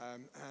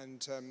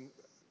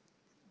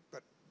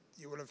 but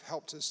you will have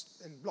helped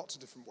us in lots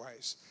of different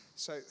ways.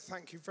 So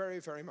thank you very,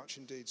 very much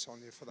indeed,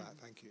 Sonia, for that.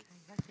 Thank you.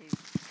 Okay, thank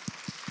you.